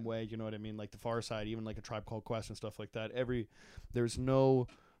the same way. You know what I mean? Like the Far Side, even like a Tribe Called Quest and stuff like that. There's no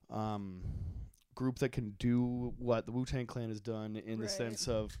group that can do what the Wu-Tang Clan has done in the sense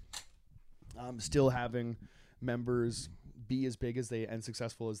of still having members be as big as they and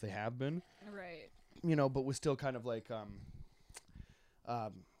successful as they have been. Right. You know, but with still kind of like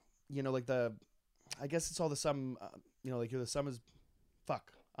you know, like I guess it's all the sum. You know, like the sum is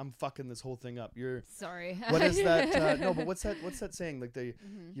fuck. I'm fucking this whole thing up. You're sorry. What is that? No, but what's that saying? Like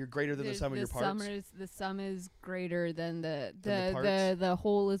you're greater than the sum of your parts. The sum is greater than the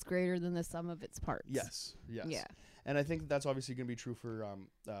whole is greater than the sum of its parts. Yes. Yeah. And I think that's obviously going to be true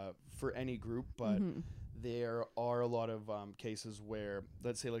for any group, but there are a lot of cases where,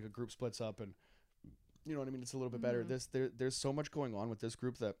 let's say, like a group splits up, and you know what I mean, it's a little bit better. There's so much going on with this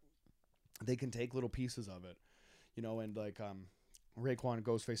group that they can take little pieces of it, you know, and like Raekwon,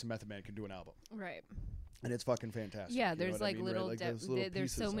 Ghostface, and Method Man can do an album, right? And it's fucking fantastic. Yeah, there's like I mean, little, right?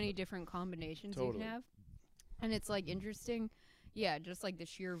 there's so many different combinations you can have, and it's like interesting, just like the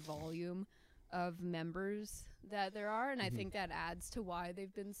sheer volume of members that there are, and I think that adds to why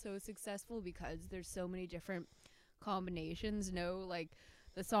they've been so successful, because there's so many different combinations. Like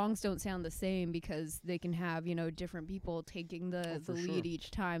the songs don't sound the same because they can have, you know, different people taking the lead each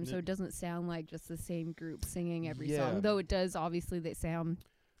time, so it doesn't sound like just the same group singing every song, though it does. Obviously they sound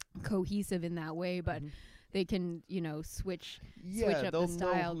cohesive in that way, but they can, you know, switch up the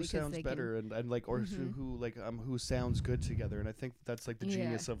style, who because sounds they better and like, or who sounds good together. And I think that's like the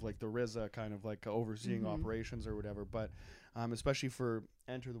genius of like the RZA kind of like overseeing operations or whatever. But especially for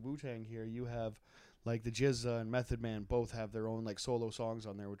Enter the Wu-Tang here, you have like the GZA and Method Man both have their own like solo songs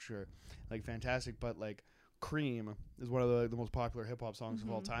on there, which are like fantastic. But like Cream is one of the most popular hip hop songs of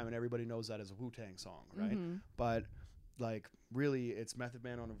all time, and everybody knows that as a Wu-Tang song, right? But like really, it's Method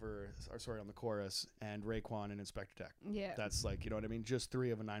Man on the chorus, and Raekwon and Inspector Tech. Yeah, that's like, you know what I mean, just 3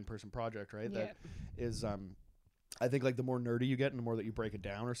 of a 9-person project, right? That is I think like the more nerdy you get and the more that you break it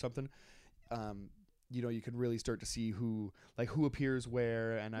down or something, you know, you can really start to see who appears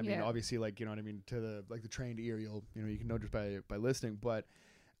where. And I mean, obviously, like, you know what I mean, to the like the trained ear, you know, you can know just by listening, but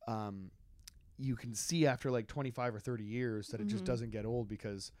you can see after like 25 or 30 years that it just doesn't get old,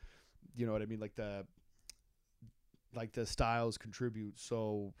 because you know what I mean, like the styles contribute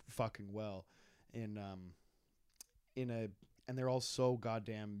so fucking well and they're all so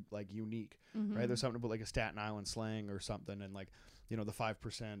goddamn like unique, right? There's something about like a Staten Island slang or something, and like, you know, the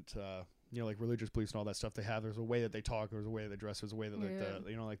 5%, you know, like religious beliefs and all that stuff they have. There's a way that they talk, there's a way they dress, there's a way that like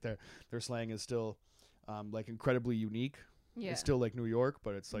the, you know, like their slang is still like incredibly unique. Yeah. It's still like New York,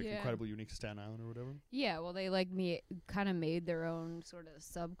 but it's like incredibly unique to Staten Island or whatever. Yeah, well, they like kind of made their own sort of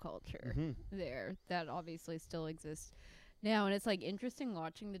subculture there that obviously still exists now. And it's like interesting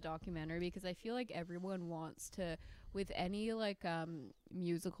watching the documentary because I feel like everyone wants to, with any like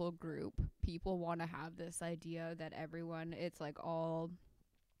musical group, people want to have this idea that everyone, it's like all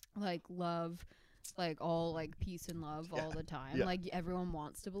like love, like all like peace and love all the time. Like everyone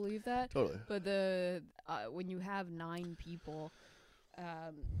wants to believe that. Totally. But the when you have 9 people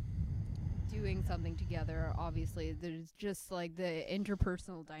doing something together, obviously there's just like the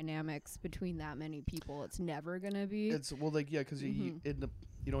interpersonal dynamics between that many people. It's never gonna be. It's well, like because you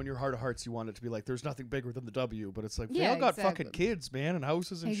know, in your heart of hearts, you want it to be like there's nothing bigger than the W, but it's like they all got fucking kids, man, and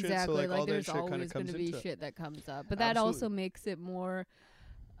houses and shit. So like all that shit kind of comes into. There's always gonna be shit that comes up, but that also makes it more.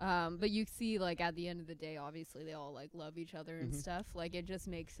 But you see, like, at the end of the day, obviously, they all, like, love each other and stuff. Like, it just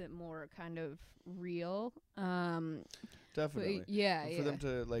makes it more kind of real. Definitely. Yeah, for them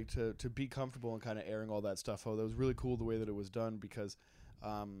to, like, to be comfortable and kind of airing all that stuff out. That was really cool the way that it was done because,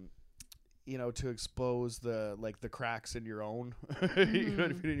 you know, to expose the, like, the cracks in your own, you know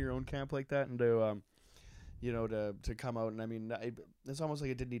what I mean, in your own camp like that. And to, you know, to come out. And, I mean, it's almost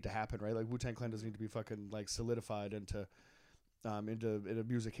like it didn't need to happen, right? Like, Wu-Tang Clan doesn't need to be fucking, like, solidified into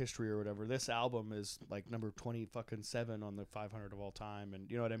music history or whatever. This album is like number 27 on the 500 of all time,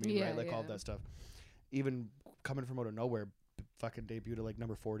 and you know what I mean, right? Like all that stuff. Even coming from out of nowhere, fucking debuted at like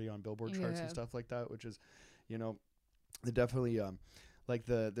number 40 on Billboard charts and stuff like that, which is, you know, the definitely like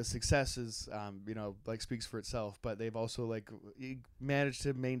the success is you know, like speaks for itself. But they've also like managed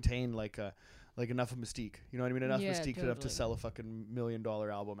to maintain like enough of mystique, you know what I mean? Enough mystique enough to sell a fucking $1 million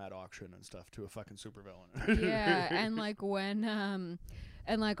album at auction and stuff to a fucking supervillain. Yeah, and like when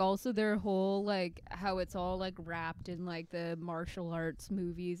and like also their whole like how it's all like wrapped in like the martial arts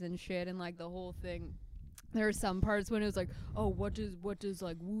movies and shit, and like the whole thing. There are some parts when it was like, oh, what does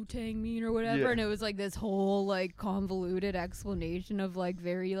like Wu-Tang mean or whatever, and it was like this whole like convoluted explanation of like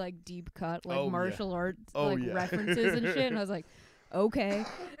very like deep cut like martial arts references and shit, and I was like, okay.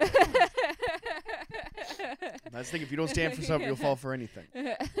 That's the thing. If you don't stand for something, you'll fall for anything.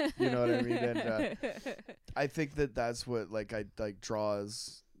 You know what I mean? And I think that's what like I like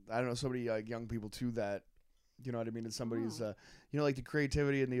draws. I don't know, so many like young people to that. You know what I mean? And somebody's you know, like the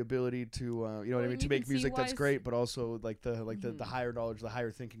creativity and the ability to you know what I mean, to make music that's great, but also like the higher knowledge, the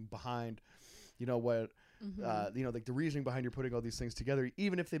higher thinking behind, you know what. You know, like the reasoning behind you're putting all these things together,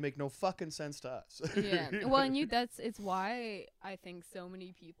 even if they make no fucking sense to us. Yeah. Well, and it's why I think so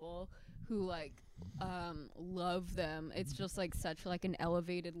many people who like love them, it's just like such like an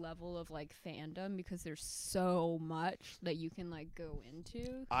elevated level of like fandom because there's so much that you can like go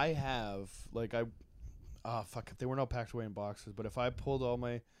into. I have like fuck, if they were not packed away in boxes, but if I pulled all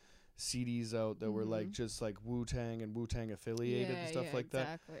my CDs out that were like just like Wu-Tang and Wu-Tang affiliated and stuff like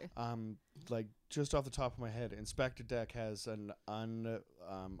that. Like just off the top of my head, Inspector Deck has an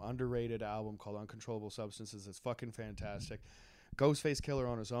underrated album called Uncontrollable Substances. It's fucking fantastic. Ghostface Killer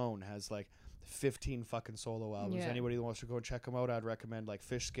on his own has like 15 fucking solo albums. Anybody that wants to go and check them out, I'd recommend like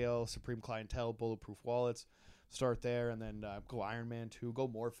Fish Scale, Supreme Clientele, Bulletproof Wallets. Start there and then go Iron Man 2, go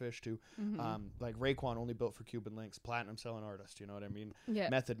Morefish 2. Like Raekwon, only built for Cuban links, platinum selling artist, you know what I mean? Yeah.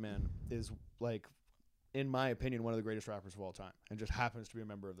 Method Man is like, in my opinion, one of the greatest rappers of all time, and just happens to be a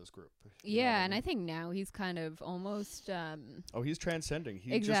member of this group. Yeah, and I think now he's kind of almost he's transcending.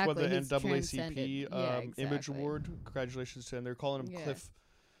 He just won the NAACP Image Award. Congratulations to him. They're calling him Cliff.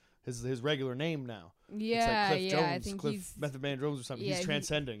 His regular name now. Yeah, it's like Cliff Jones, I think Cliff he's Method Man Jones or something. Yeah, he's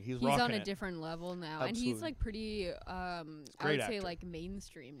transcending. He's on rocking a it. different level now, Absolutely. and he's like pretty. I would say like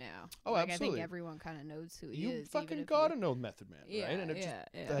mainstream now. Oh, like, absolutely. I think everyone kind of knows who he is. You fucking gotta know Method Man, right? And it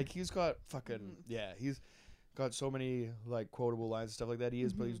just like he's got fucking he's got so many like quotable lines and stuff like that. He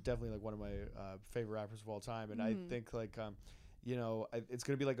is, but he's definitely like one of my favorite rappers of all time. And I think like you know, it's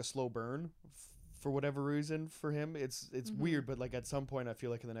gonna be like a slow burn. For whatever reason, for him, it's weird, but like at some point, I feel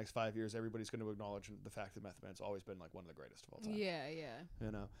like in the next 5 years, everybody's going to acknowledge the fact that Method Man's always been like one of the greatest of all time. Yeah.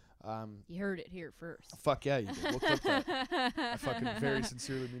 You know, you heard it here first. Fuck yeah, you did. We'll clip that. I fucking very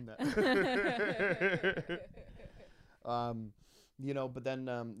sincerely mean that. You know, but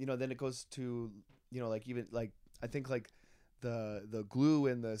then you know, then it goes to, you know, like even like I think like the glue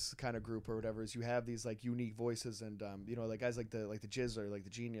in this kind of group or whatever is you have these like unique voices and you know, like guys like the Jizz or like the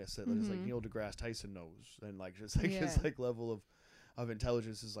genius that is like Neil deGrasse Tyson knows, and like just like his like level of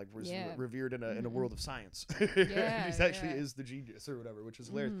intelligence is like revered in a world of science. Yeah, he actually is the genius or whatever, which is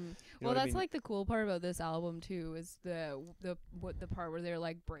hilarious. Well, that's like the cool part about this album too, is the part where they're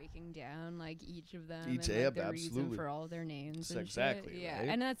like breaking down like each of them and like, the reason for all their names and exactly shit. Yeah, right?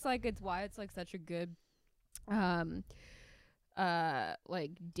 and that's like it's why it's like such a good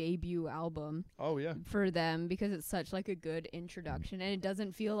like debut album. Oh yeah, for them, because it's such like a good introduction, and it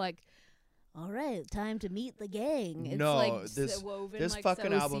doesn't feel like, all right, time to meet the gang. It's like this woven, this like,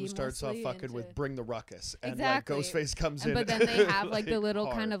 fucking so album starts off fucking with Bring the Ruckus, and exactly. like Ghostface comes in, but then they have like the like, little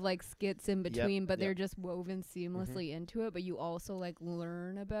hard. kind of like skits in between, but they're Yep. just woven seamlessly into it. But you also like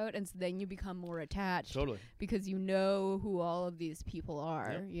learn about, and so then you become more attached, Totally. because you know who all of these people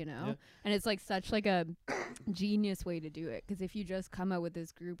are, Yep. you know. Yep. And it's like such like a genius way to do it, because if you just come out with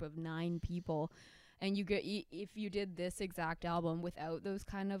this group of 9 people, and you get if you did this exact album without those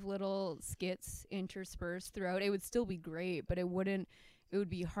kind of little skits interspersed throughout, it would still be great, but it would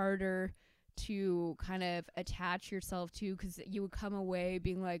be harder to kind of attach yourself to, because you would come away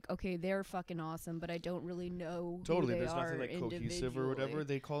being like, okay, they're fucking awesome, but I don't really know Totally, who they there's are nothing like cohesive or whatever. individually.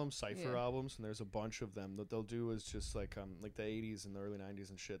 They call them cipher Yeah. albums, and there's a bunch of them that they'll do is just like the 80s and the early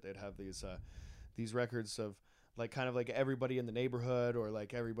 90s and shit. They'd have these records of like kind of like everybody in the neighborhood or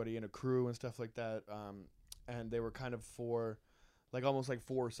like everybody in a crew and stuff like that. And they were kind of for like almost like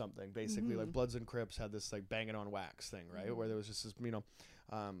for something basically. Like Bloods and Crips had this like Bangin' on Wax thing, right? Where there was just this,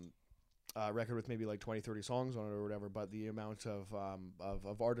 record with maybe like 20-30 songs on it or whatever, but the amount of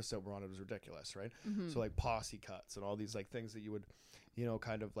artists that were on it was ridiculous, right? So like posse cuts and all these like things that you would,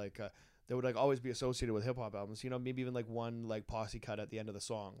 kind of like that would like always be associated with hip hop albums, maybe even like one like posse cut at the end of the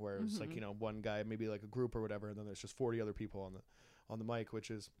song where it's like, one guy, maybe like a group or whatever, and then there's just 40 other people on the mic, which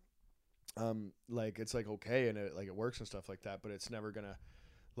is like it's like okay, and it works and stuff like that, but it's never gonna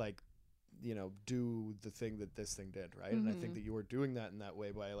like do the thing that this thing did, right? And I think that you were doing that in that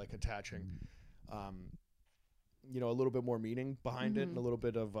way by like attaching a little bit more meaning behind it, and a little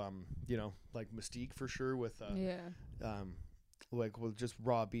bit of like mystique for sure with like with just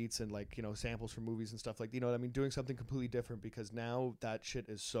raw beats and like samples from movies and stuff, like what I mean, doing something completely different, because now that shit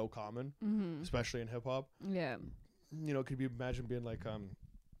is so common, especially in hip hop. Could you imagine being like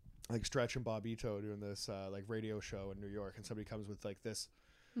Stretch and Bobbito doing this like radio show in New York, and somebody comes with like this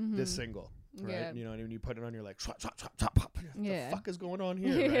single, right? And you put it on, you're like, swap, swap, swap, swap, swap. What the fuck is going on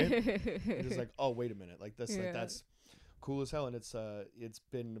here, right? You're just like, oh wait a minute, like this, like that's cool as hell, and it's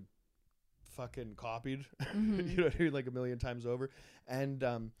been fucking copied, like a million times over,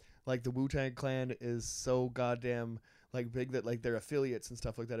 and like the Wu-Tang Clan is so goddamn like big that like they're affiliates and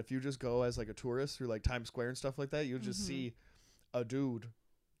stuff like that. If you just go as like a tourist through like Times Square and stuff like that, you'll just see a dude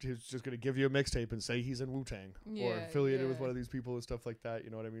who's just gonna give you a mixtape and say he's in Wu-Tang or affiliated with one of these people and stuff like that. You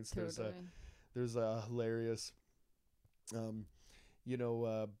know what I mean? So there's a hilarious,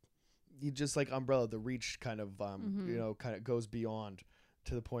 you just like Umbrella, the reach kind of kind of goes beyond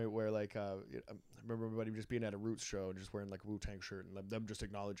to the point where like I remember everybody just being at a Roots show and just wearing like a Wu-Tang shirt and them just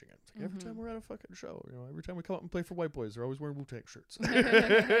acknowledging it. It's like every time we're at a fucking show, every time we come out and play for White Boys, they're always wearing Wu-Tang shirts.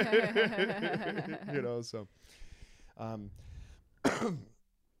 So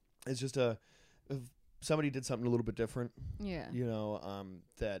it's just if somebody did something a little bit different,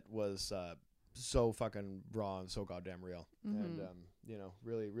 that was so fucking raw and so goddamn real, and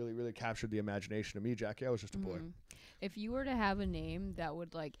really, really, really captured the imagination of me, Jackie. I was just a boy. If you were to have a name that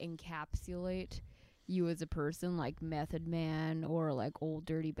would like encapsulate you as a person, like Method Man or like Old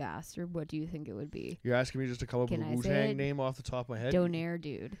Dirty Bastard, what do you think it would be? You're asking me just to come up with a Wu-Tang name off the top of my head? Donaire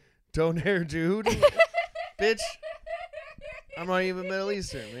Dude. Donaire Dude? Bitch. I'm not even Middle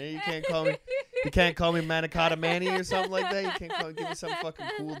Eastern, man. You can't call me Manicotti Manny or something like that. You can't give me some fucking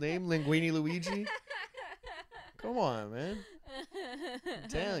cool name, Linguini Luigi. Come on, man.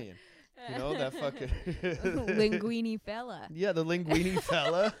 Italian. That fucking Linguini fella. Yeah, the Linguini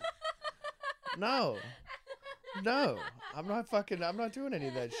fella. No, I'm not doing any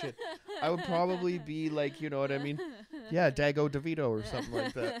of that shit. I would probably be like, you know what I mean? Yeah, Dago DeVito or something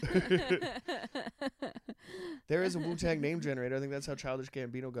like that. There is a Wu-Tang name generator. I think that's how Childish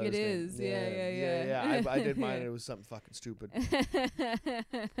Gambino got his name. It is, yeah. I did mine and it was something fucking stupid.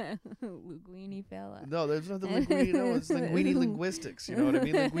 Linguini fella. No, there's nothing Linguini. No, it's Linguini linguistics. You know what I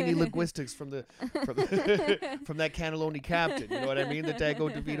mean? Linguini linguistics from that Cannelloni captain. You know what I mean? The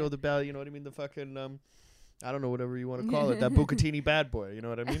Dago DeVito, the bell. You know what I mean? The fucking I don't know, whatever you want to call it. That Bucatini bad boy. You know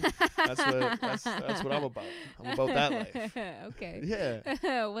what I mean? That's what I'm about. I'm about that life. Okay.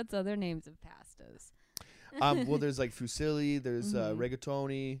 Yeah. What's other names of pastas? Well, there's like fusilli, there's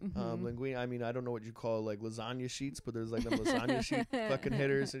rigatoni, linguine. I mean, I don't know what you call like lasagna sheets, but there's like them lasagna sheet fucking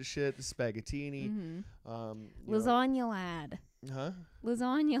hitters and shit. The spaghettini, Lasagna lad. Huh?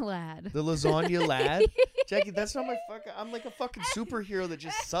 Lasagna Lad. The Lasagna Lad? Jackie, that's not my fucking... I'm like a fucking superhero that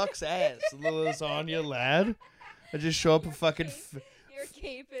just sucks ass. The Lasagna Lad? I just show up and fucking... Your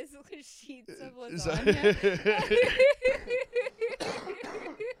cape is sheets of lasagna.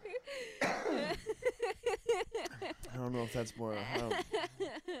 I don't know if that's more... I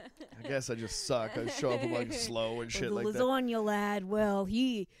guess I just suck. I show up and like slow and shit like that. Lasagna Lad, well,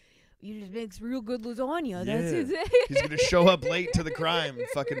 he just makes real good lasagna. Yeah. That's his... He's going to show up late to the crime,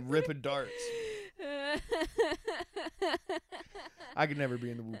 fucking ripping darts. I could never be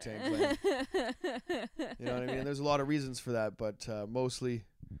in the Wu-Tang Clan. You know what I mean? There's a lot of reasons for that, but mostly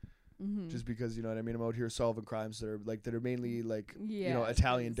just because, you know what I mean, I'm out here solving crimes that are mainly like, you know,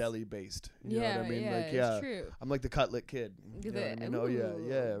 Italian deli based. You know what I mean? It's true. I'm like the Cutlet Kid. You know what I mean? Oh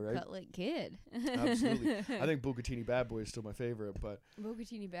yeah, right. Cutlet Kid. Absolutely. I think Bucatini Bad Boy is still my favorite, but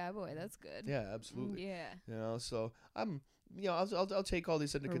Bucatini Bad Boy, that's good. Yeah, absolutely. Yeah. You know, so I'm, you know, I'll take all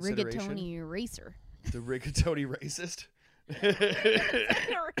these into consideration. Rigatoni racer. The rigatoni racist.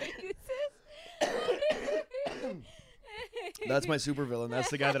 That's my supervillain. That's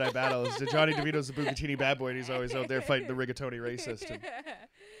the guy that I battle. Johnny DeVito's the Bucatini Bad Boy, and he's always out there fighting the rigatoni racist. And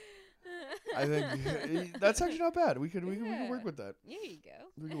I think that's actually not bad. We can work with that. There you go.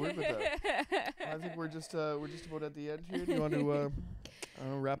 We can work with that. I think we're just about at the end here. Do you want to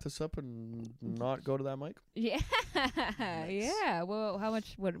wrap this up and not go to that mic? Yeah. Nice. Yeah. Well, how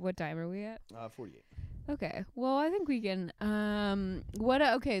much? What time are we at? 48. Okay. Well, I think we can.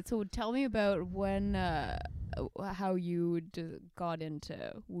 Okay. So tell me about when. How you got into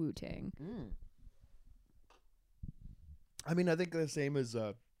Wu-Tang. I mean, I think the same as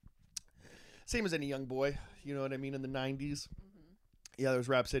any young boy. You know what I mean? In the 90s. Yeah, there was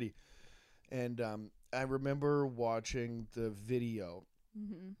Rap City. And I remember watching the video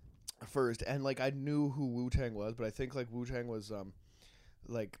first. And, like, I knew who Wu-Tang was. But I think, like, Wu-Tang was,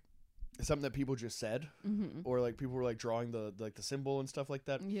 like... something that people just said, or like people were like drawing the symbol and stuff like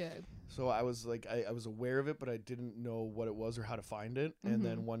that. Yeah. So I was like, I was aware of it, but I didn't know what it was or how to find it. And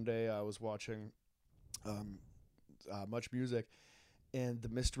then one day I was watching Much Music, and The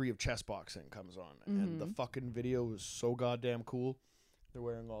Mystery of Chess Boxing comes on, and the fucking video was so goddamn cool. They're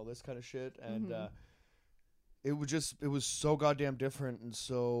wearing all this kind of shit, and it was so goddamn different and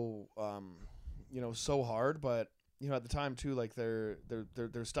so so hard, but. You know, at the time too, like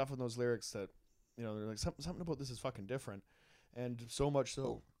there's stuff in those lyrics that, you know, they're like something about this is fucking different, and so much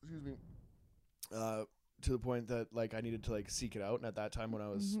so, excuse me, to the point that like I needed to like seek it out. And at that time when I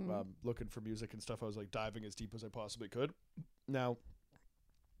was looking for music and stuff, I was like diving as deep as I possibly could. Now,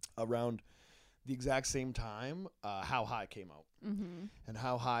 around the exact same time, How High came out, and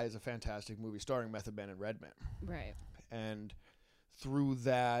How High is a fantastic movie starring Method Man and Redman. Right. And through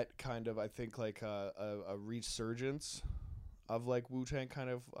that kind of, I think like a resurgence of like Wu-Tang kind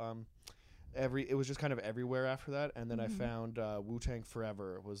of it was just kind of everywhere after that. And then I found Wu-Tang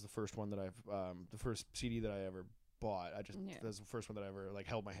Forever was the first one that I've the first CD that I ever bought. That was the first one that I ever like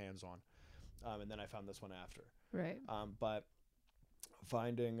held my hands on. And then I found this one after. Right. But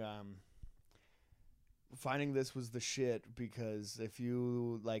finding this was the shit, because if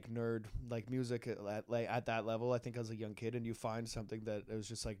you like nerd like music at that level, I think as a young kid, and you find something that it was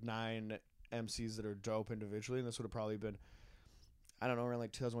just like 9 MCs that are dope individually, and this would have probably been, I don't know, around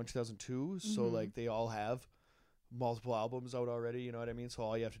like 2001, 2002. So like they all have multiple albums out already, you know what I mean? So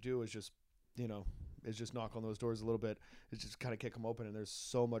all you have to do is just, you know, is just knock on those doors a little bit. It's just kind of kick them open, and there's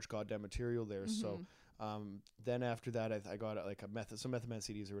so much goddamn material there. So then after that, I got like some Method Man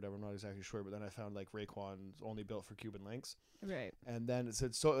CDs or whatever. I'm not exactly sure, but then I found like Raekwon's Only Built for Cuban Links. Right. And then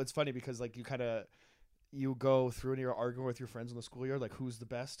it's funny because like you go through and you're arguing with your friends in the schoolyard, like who's the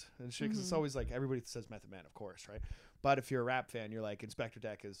best and shit. Because it's always like everybody says Method Man, of course, right? But if you're a rap fan, you're like Inspector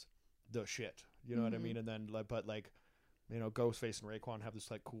Deck is the shit. You know what I mean? And then but like, you know, Ghostface and Raekwon have this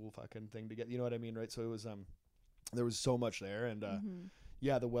like cool fucking thing to get. You know what I mean, right? So it was there was so much there, and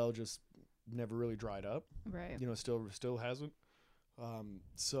yeah, the well just never really dried up. Right. You know, still hasn't.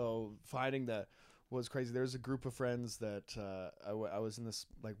 So finding that was crazy. There's a group of friends that I was in this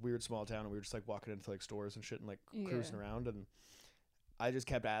like weird small town, and we were just like walking into like stores and shit and like cruising around, and I just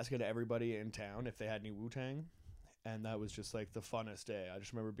kept asking everybody in town if they had any Wu-Tang. And that was just like the funnest day. I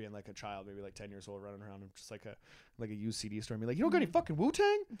just remember being like a child, maybe like 10 years old, running around and just like a used CD store and being like, you don't got any fucking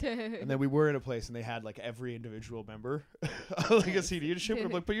Wu-Tang? And then we were in a place and they had like every individual member like a CD and shit. But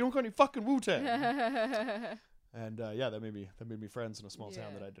I'm like, but you don't got any fucking Wu-Tang. And yeah, that made me friends in a small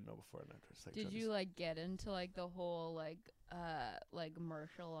town that I didn't know before. And I just, like, did you like get into like the whole like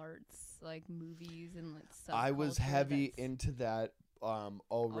martial arts like movies and like stuff? I was heavy into that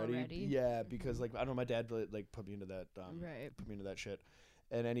already. Yeah, because like I don't know, my dad like put me into that put me into that shit,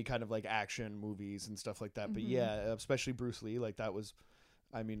 and any kind of like action movies and stuff like that. But yeah, especially Bruce Lee, like that was,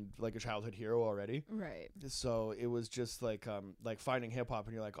 I mean, like a childhood hero already. Right. So it was just like finding hip hop,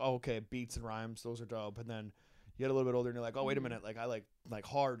 and you're like, oh, okay, beats and rhymes, those are dope. And then you get a little bit older, and you're like, oh, wait a minute, like I like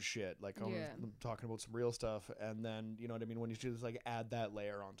hard shit, like I'm talking about some real stuff. And then you know what I mean, when you just like add that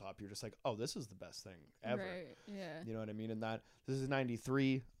layer on top, you're just like, oh, this is the best thing ever. Right. Yeah. You know what I mean? And that this is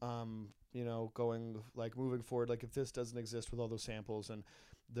 '93. You know, going like moving forward, like if this doesn't exist with all those samples and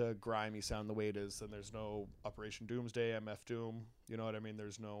the grimy sound the way it is, then there's no Operation Doomsday, MF Doom. You know what I mean?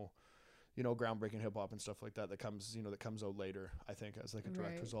 There's no, you know, groundbreaking hip hop and stuff like that that comes, you know, that comes out later. I think as like a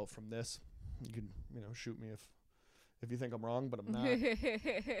direct result from this. You can, you know, shoot me if you think I'm wrong, but I'm not.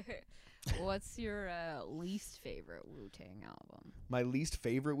 What's your least favorite Wu-Tang album? My least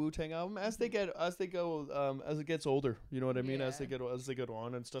favorite Wu-Tang album, as it gets older, you know what I mean? As they get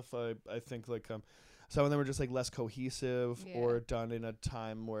on and stuff, I think like some of them are just like less cohesive or done in a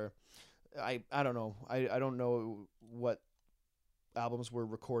time where I don't know. I don't know what albums were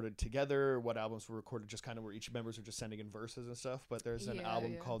recorded together, what albums were recorded just kind of where each members are just sending in verses and stuff, but there's an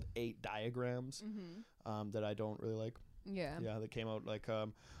album called 8 Diagrams that I don't really like. Yeah, that came out like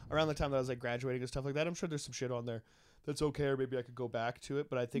around the time that I was like graduating and stuff like that. I'm sure there's some shit on there that's okay, or maybe I could go back to it,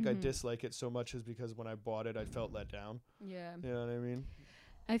 but I think I dislike it so much is because when I bought it I felt let down. Yeah, you know what I mean?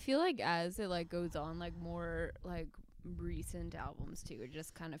 I feel like as it like goes on, like more like recent albums too, it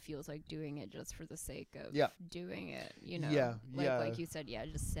just kind of feels like doing it just for the sake of doing it, you know? Like you said,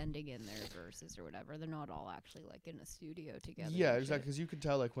 just sending in their verses or whatever. They're not all actually like in a studio together. Yeah, exactly, because you can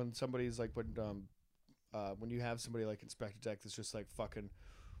tell like when somebody's like when you have somebody like Inspector Deck that's just like fucking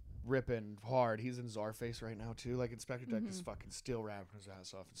ripping hard. He's in Czarface right now too. Like Inspector Deck is fucking still rapping his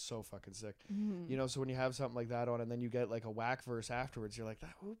ass off. It's so fucking sick. You know, so when you have something like that on and then you get like a whack verse afterwards, you're like,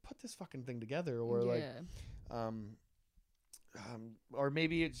 who put this fucking thing together? Or like or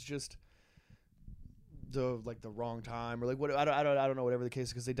maybe it's just the wrong time, or like what I don't know, whatever the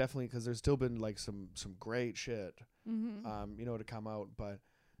case, because there's still been like some great shit you know, to come out. But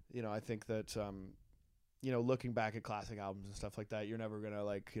you know, I think that you know, looking back at classic albums and stuff like that, you're never gonna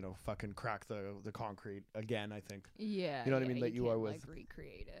like, you know, fucking crack the concrete again, I think. Yeah. You know what I mean? That you are with, like,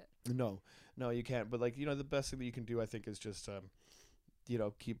 recreate it. No, you can't. But like, you know, the best thing that you can do, I think, is just you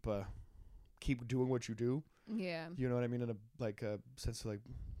know, keep doing what you do. Yeah. You know what I mean? In a sense of like,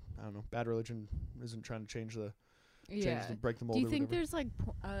 I don't know, Bad Religion isn't trying to change the break the mold. Do you think there's like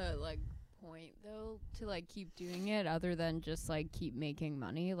point though to like keep doing it other than just like keep making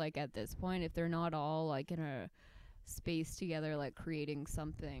money? Like at this point, if they're not all like in a space together, like creating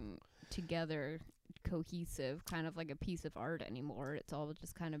something together cohesive, kind of like a piece of art anymore, it's all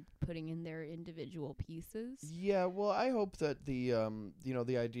just kind of putting in their individual pieces. Yeah, well, I hope that the you know,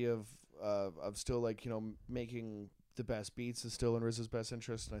 the idea of still like, you know, making the best beats is still in RZA's best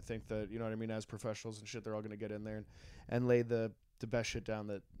interest, and I think that, you know what I mean, as professionals and shit, they're all gonna get in there and lay the best shit down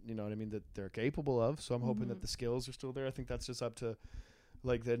that, you know what I mean, that they're capable of. So I'm hoping that the skills are still there. I think that's just up to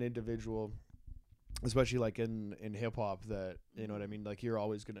like an individual, especially like in hip hop, that, you know what I mean, like you're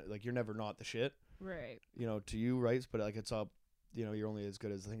always gonna, like, you're never not the shit, right? You know, to you, right? But like it's up, you know, you're only as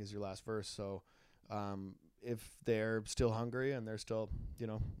good as I think as your last verse. So if they're still hungry and they're still, you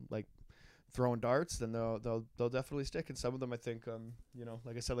know, like throwing darts, then they'll definitely stick. And some of them, I think, you know,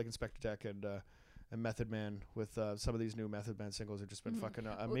 like I said, like Inspector Deck and Method Man, with some of these new Method Man singles have just been fucking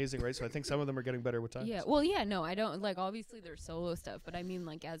amazing, right? So I think some of them are getting better with time. Yeah, well, yeah, no, I don't, like, obviously there's solo stuff, but I mean,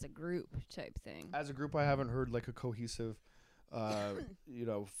 like, as a group type thing. As a group, I haven't heard, like, a cohesive, you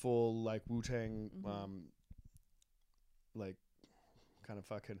know, full, like, Wu-Tang, like, kind of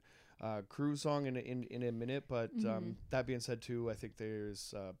fucking crew song in a minute, but that being said, too, I think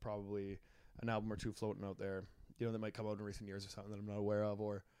there's probably an album or two floating out there, you know, that might come out in recent years or something that I'm not aware of,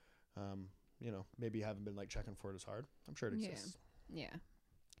 or you know, maybe you haven't been like checking for it as hard. I'm sure it exists. Yeah.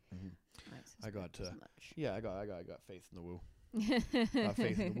 I got faith in the Wu. Got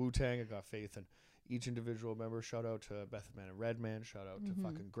faith in the Wu-Tang. I got faith in each individual member. Shout out to Method Man and Redman. Shout out to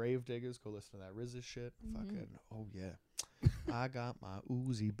fucking Gravediggers. Go listen to that RZA shit. Fucking, oh yeah. I got my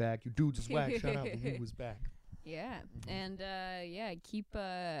Uzi back. You dudes is whack. Shout out, the Wu is back. Yeah. And yeah, keep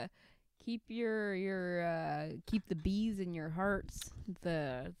your keep the bees in your hearts,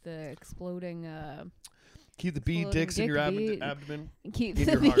 the exploding keep the bee dicks in your abdomen. Keep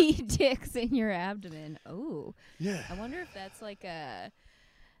the bee dicks in your abdomen. Oh yeah, I wonder if that's like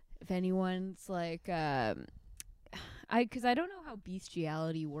if anyone's like because I don't know how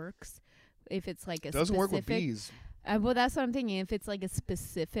bestiality works, if it's like a doesn't work with bees. Well, that's what I'm thinking. If it's like a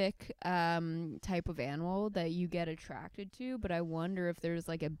specific type of animal that you get attracted to, but I wonder if there's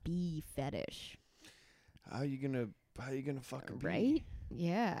like a bee fetish. How you gonna fuck a bee? Right?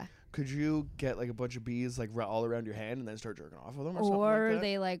 Yeah. Could you get like a bunch of bees like all around your hand and then start jerking off with them, or something or like that?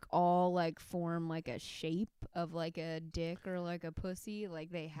 they like all like form like a shape of like a dick or like a pussy,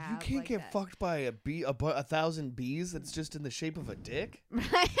 like they have. You can't like get that. fucked by a bee, 1,000 bees that's just in the shape of a dick.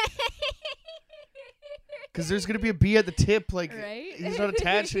 Because there's gonna be a bee at the tip, like right? he's not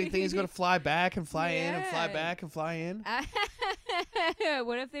attached to anything. He's gonna fly back and fly in and fly Yeah. back and fly in.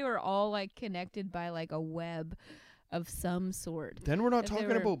 What if they were all like connected by like a web of some sort? Then we're not If they talking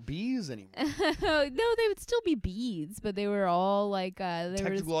were- about bees anymore. No, they would still be bees, but they were all like there was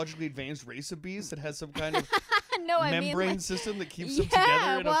Technologically advanced race of bees that has some kind of no, I mean membrane like, system that keeps yeah, them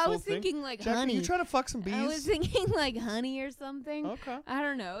together in well, a I full was thing. thinking like Jack, honey. are you trying to fuck some bees? I was thinking like honey or something. Okay. I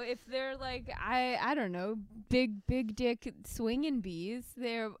don't know if they're like I don't know big dick swinging bees.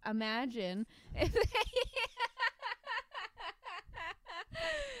 They're imagine if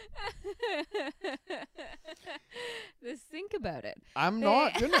Just think about it. I'm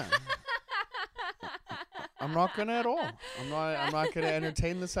not gonna. I'm not gonna at all. I'm not gonna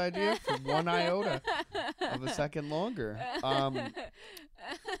entertain this idea for one iota of a second longer. Well,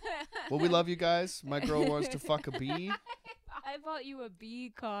 we love you guys. My girl wants to fuck a bee. I bought you a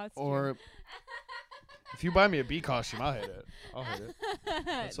bee costume. Or if you buy me a bee costume, I'll hit it. I'll hit it.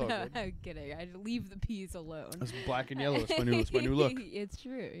 That's all no, good. I'm kidding. I leave the peas alone. It's black and yellow. It's my new look. It's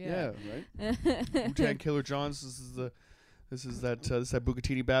true. Yeah, Yeah. right. Wu-Tang Killer Johns. This is that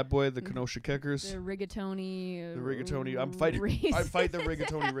Bucatini bad boy, the Kenosha Kickers. The rigatoni. The rigatoni. I'm fighting. I fight the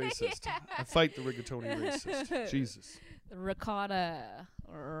rigatoni racist. I fight the rigatoni racist. Jesus. The ricotta.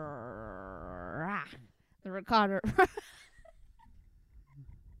 The ricotta.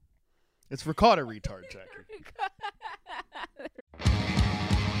 It's ricotta retard, Jackie.